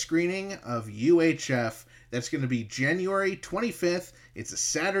before a screening of UHF. That's going to be January 25th. It's a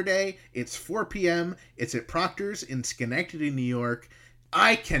Saturday. It's 4 p.m. It's at Proctor's in Schenectady, New York.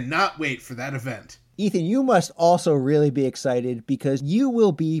 I cannot wait for that event. Ethan, you must also really be excited because you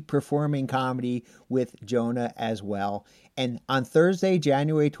will be performing comedy with Jonah as well. And on Thursday,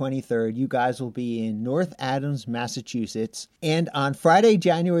 January 23rd, you guys will be in North Adams, Massachusetts. And on Friday,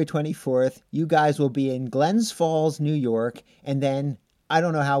 January 24th, you guys will be in Glens Falls, New York. And then, I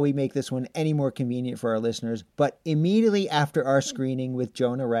don't know how we make this one any more convenient for our listeners, but immediately after our screening with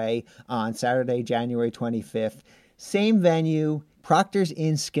Jonah Ray on Saturday, January 25th, same venue, Proctor's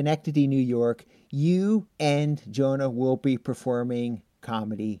in Schenectady, New York, you and Jonah will be performing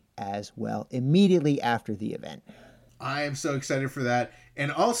comedy as well immediately after the event. I am so excited for that.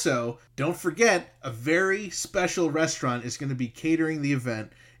 And also, don't forget, a very special restaurant is going to be catering the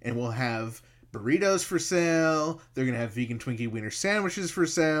event, and we'll have burritos for sale. They're going to have vegan Twinkie wiener sandwiches for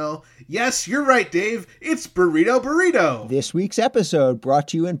sale. Yes, you're right, Dave. It's Burrito. This week's episode brought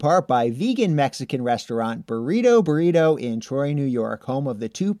to you in part by vegan Mexican restaurant Burrito in Troy, New York, home of the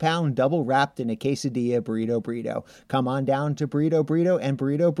 2-pound double wrapped in a quesadilla Burrito. Come on down to Burrito and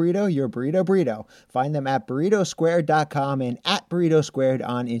Burrito, your Burrito. Find them at burritosquared.com and at burritosquared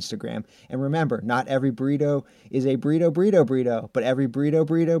on Instagram. And remember, not every burrito is a burrito, but every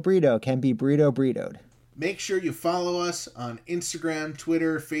burrito can be burritoed. Make sure you follow us on Instagram,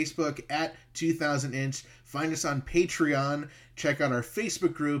 Twitter, Facebook at 2000inch. Find us on Patreon. Check out our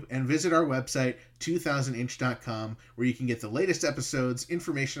Facebook group and visit our website 2000inch.com, where you can get the latest episodes,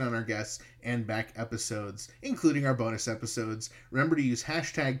 information on our guests, and back episodes, including our bonus episodes. Remember to use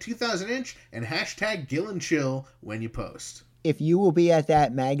hashtag 2000inch and hashtag GillandChill when you post. If you will be at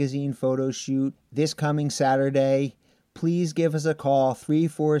that magazine photo shoot this coming Saturday, please give us a call,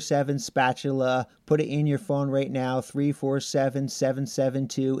 347-SPATULA. Put it in your phone right now,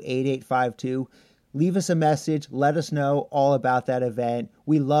 347-772-8852. Leave us a message. Let us know all about that event.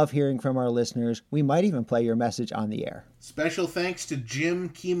 We love hearing from our listeners. We might even play your message on the air. Special thanks to Jim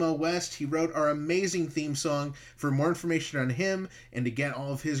Chemo West. He wrote our amazing theme song. For more information on him and to get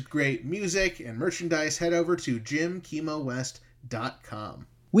all of his great music and merchandise, head over to jimchemowest.com.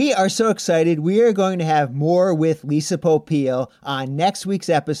 We are so excited. We are going to have more with Lisa Popeil on next week's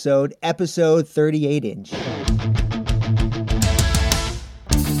episode 38-inch.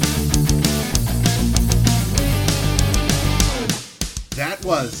 That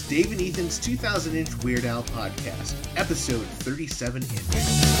was Dave and Ethan's 2000-inch Weird Al podcast, episode 37-inch.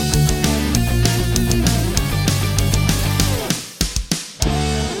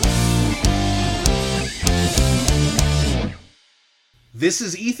 This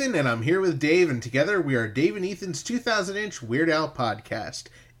is Ethan, and I'm here with Dave, and together we are Dave and Ethan's 2000-inch Weird Al podcast,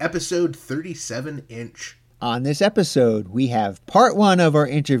 episode 37-inch. On this episode, we have part one of our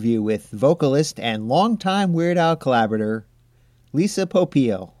interview with vocalist and longtime Weird Al collaborator, Lisa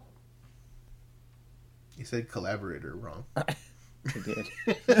Popiel. You said collaborator wrong. I did.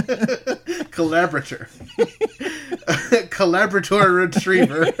 Collaborator. Collaborator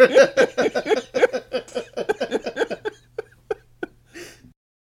retriever.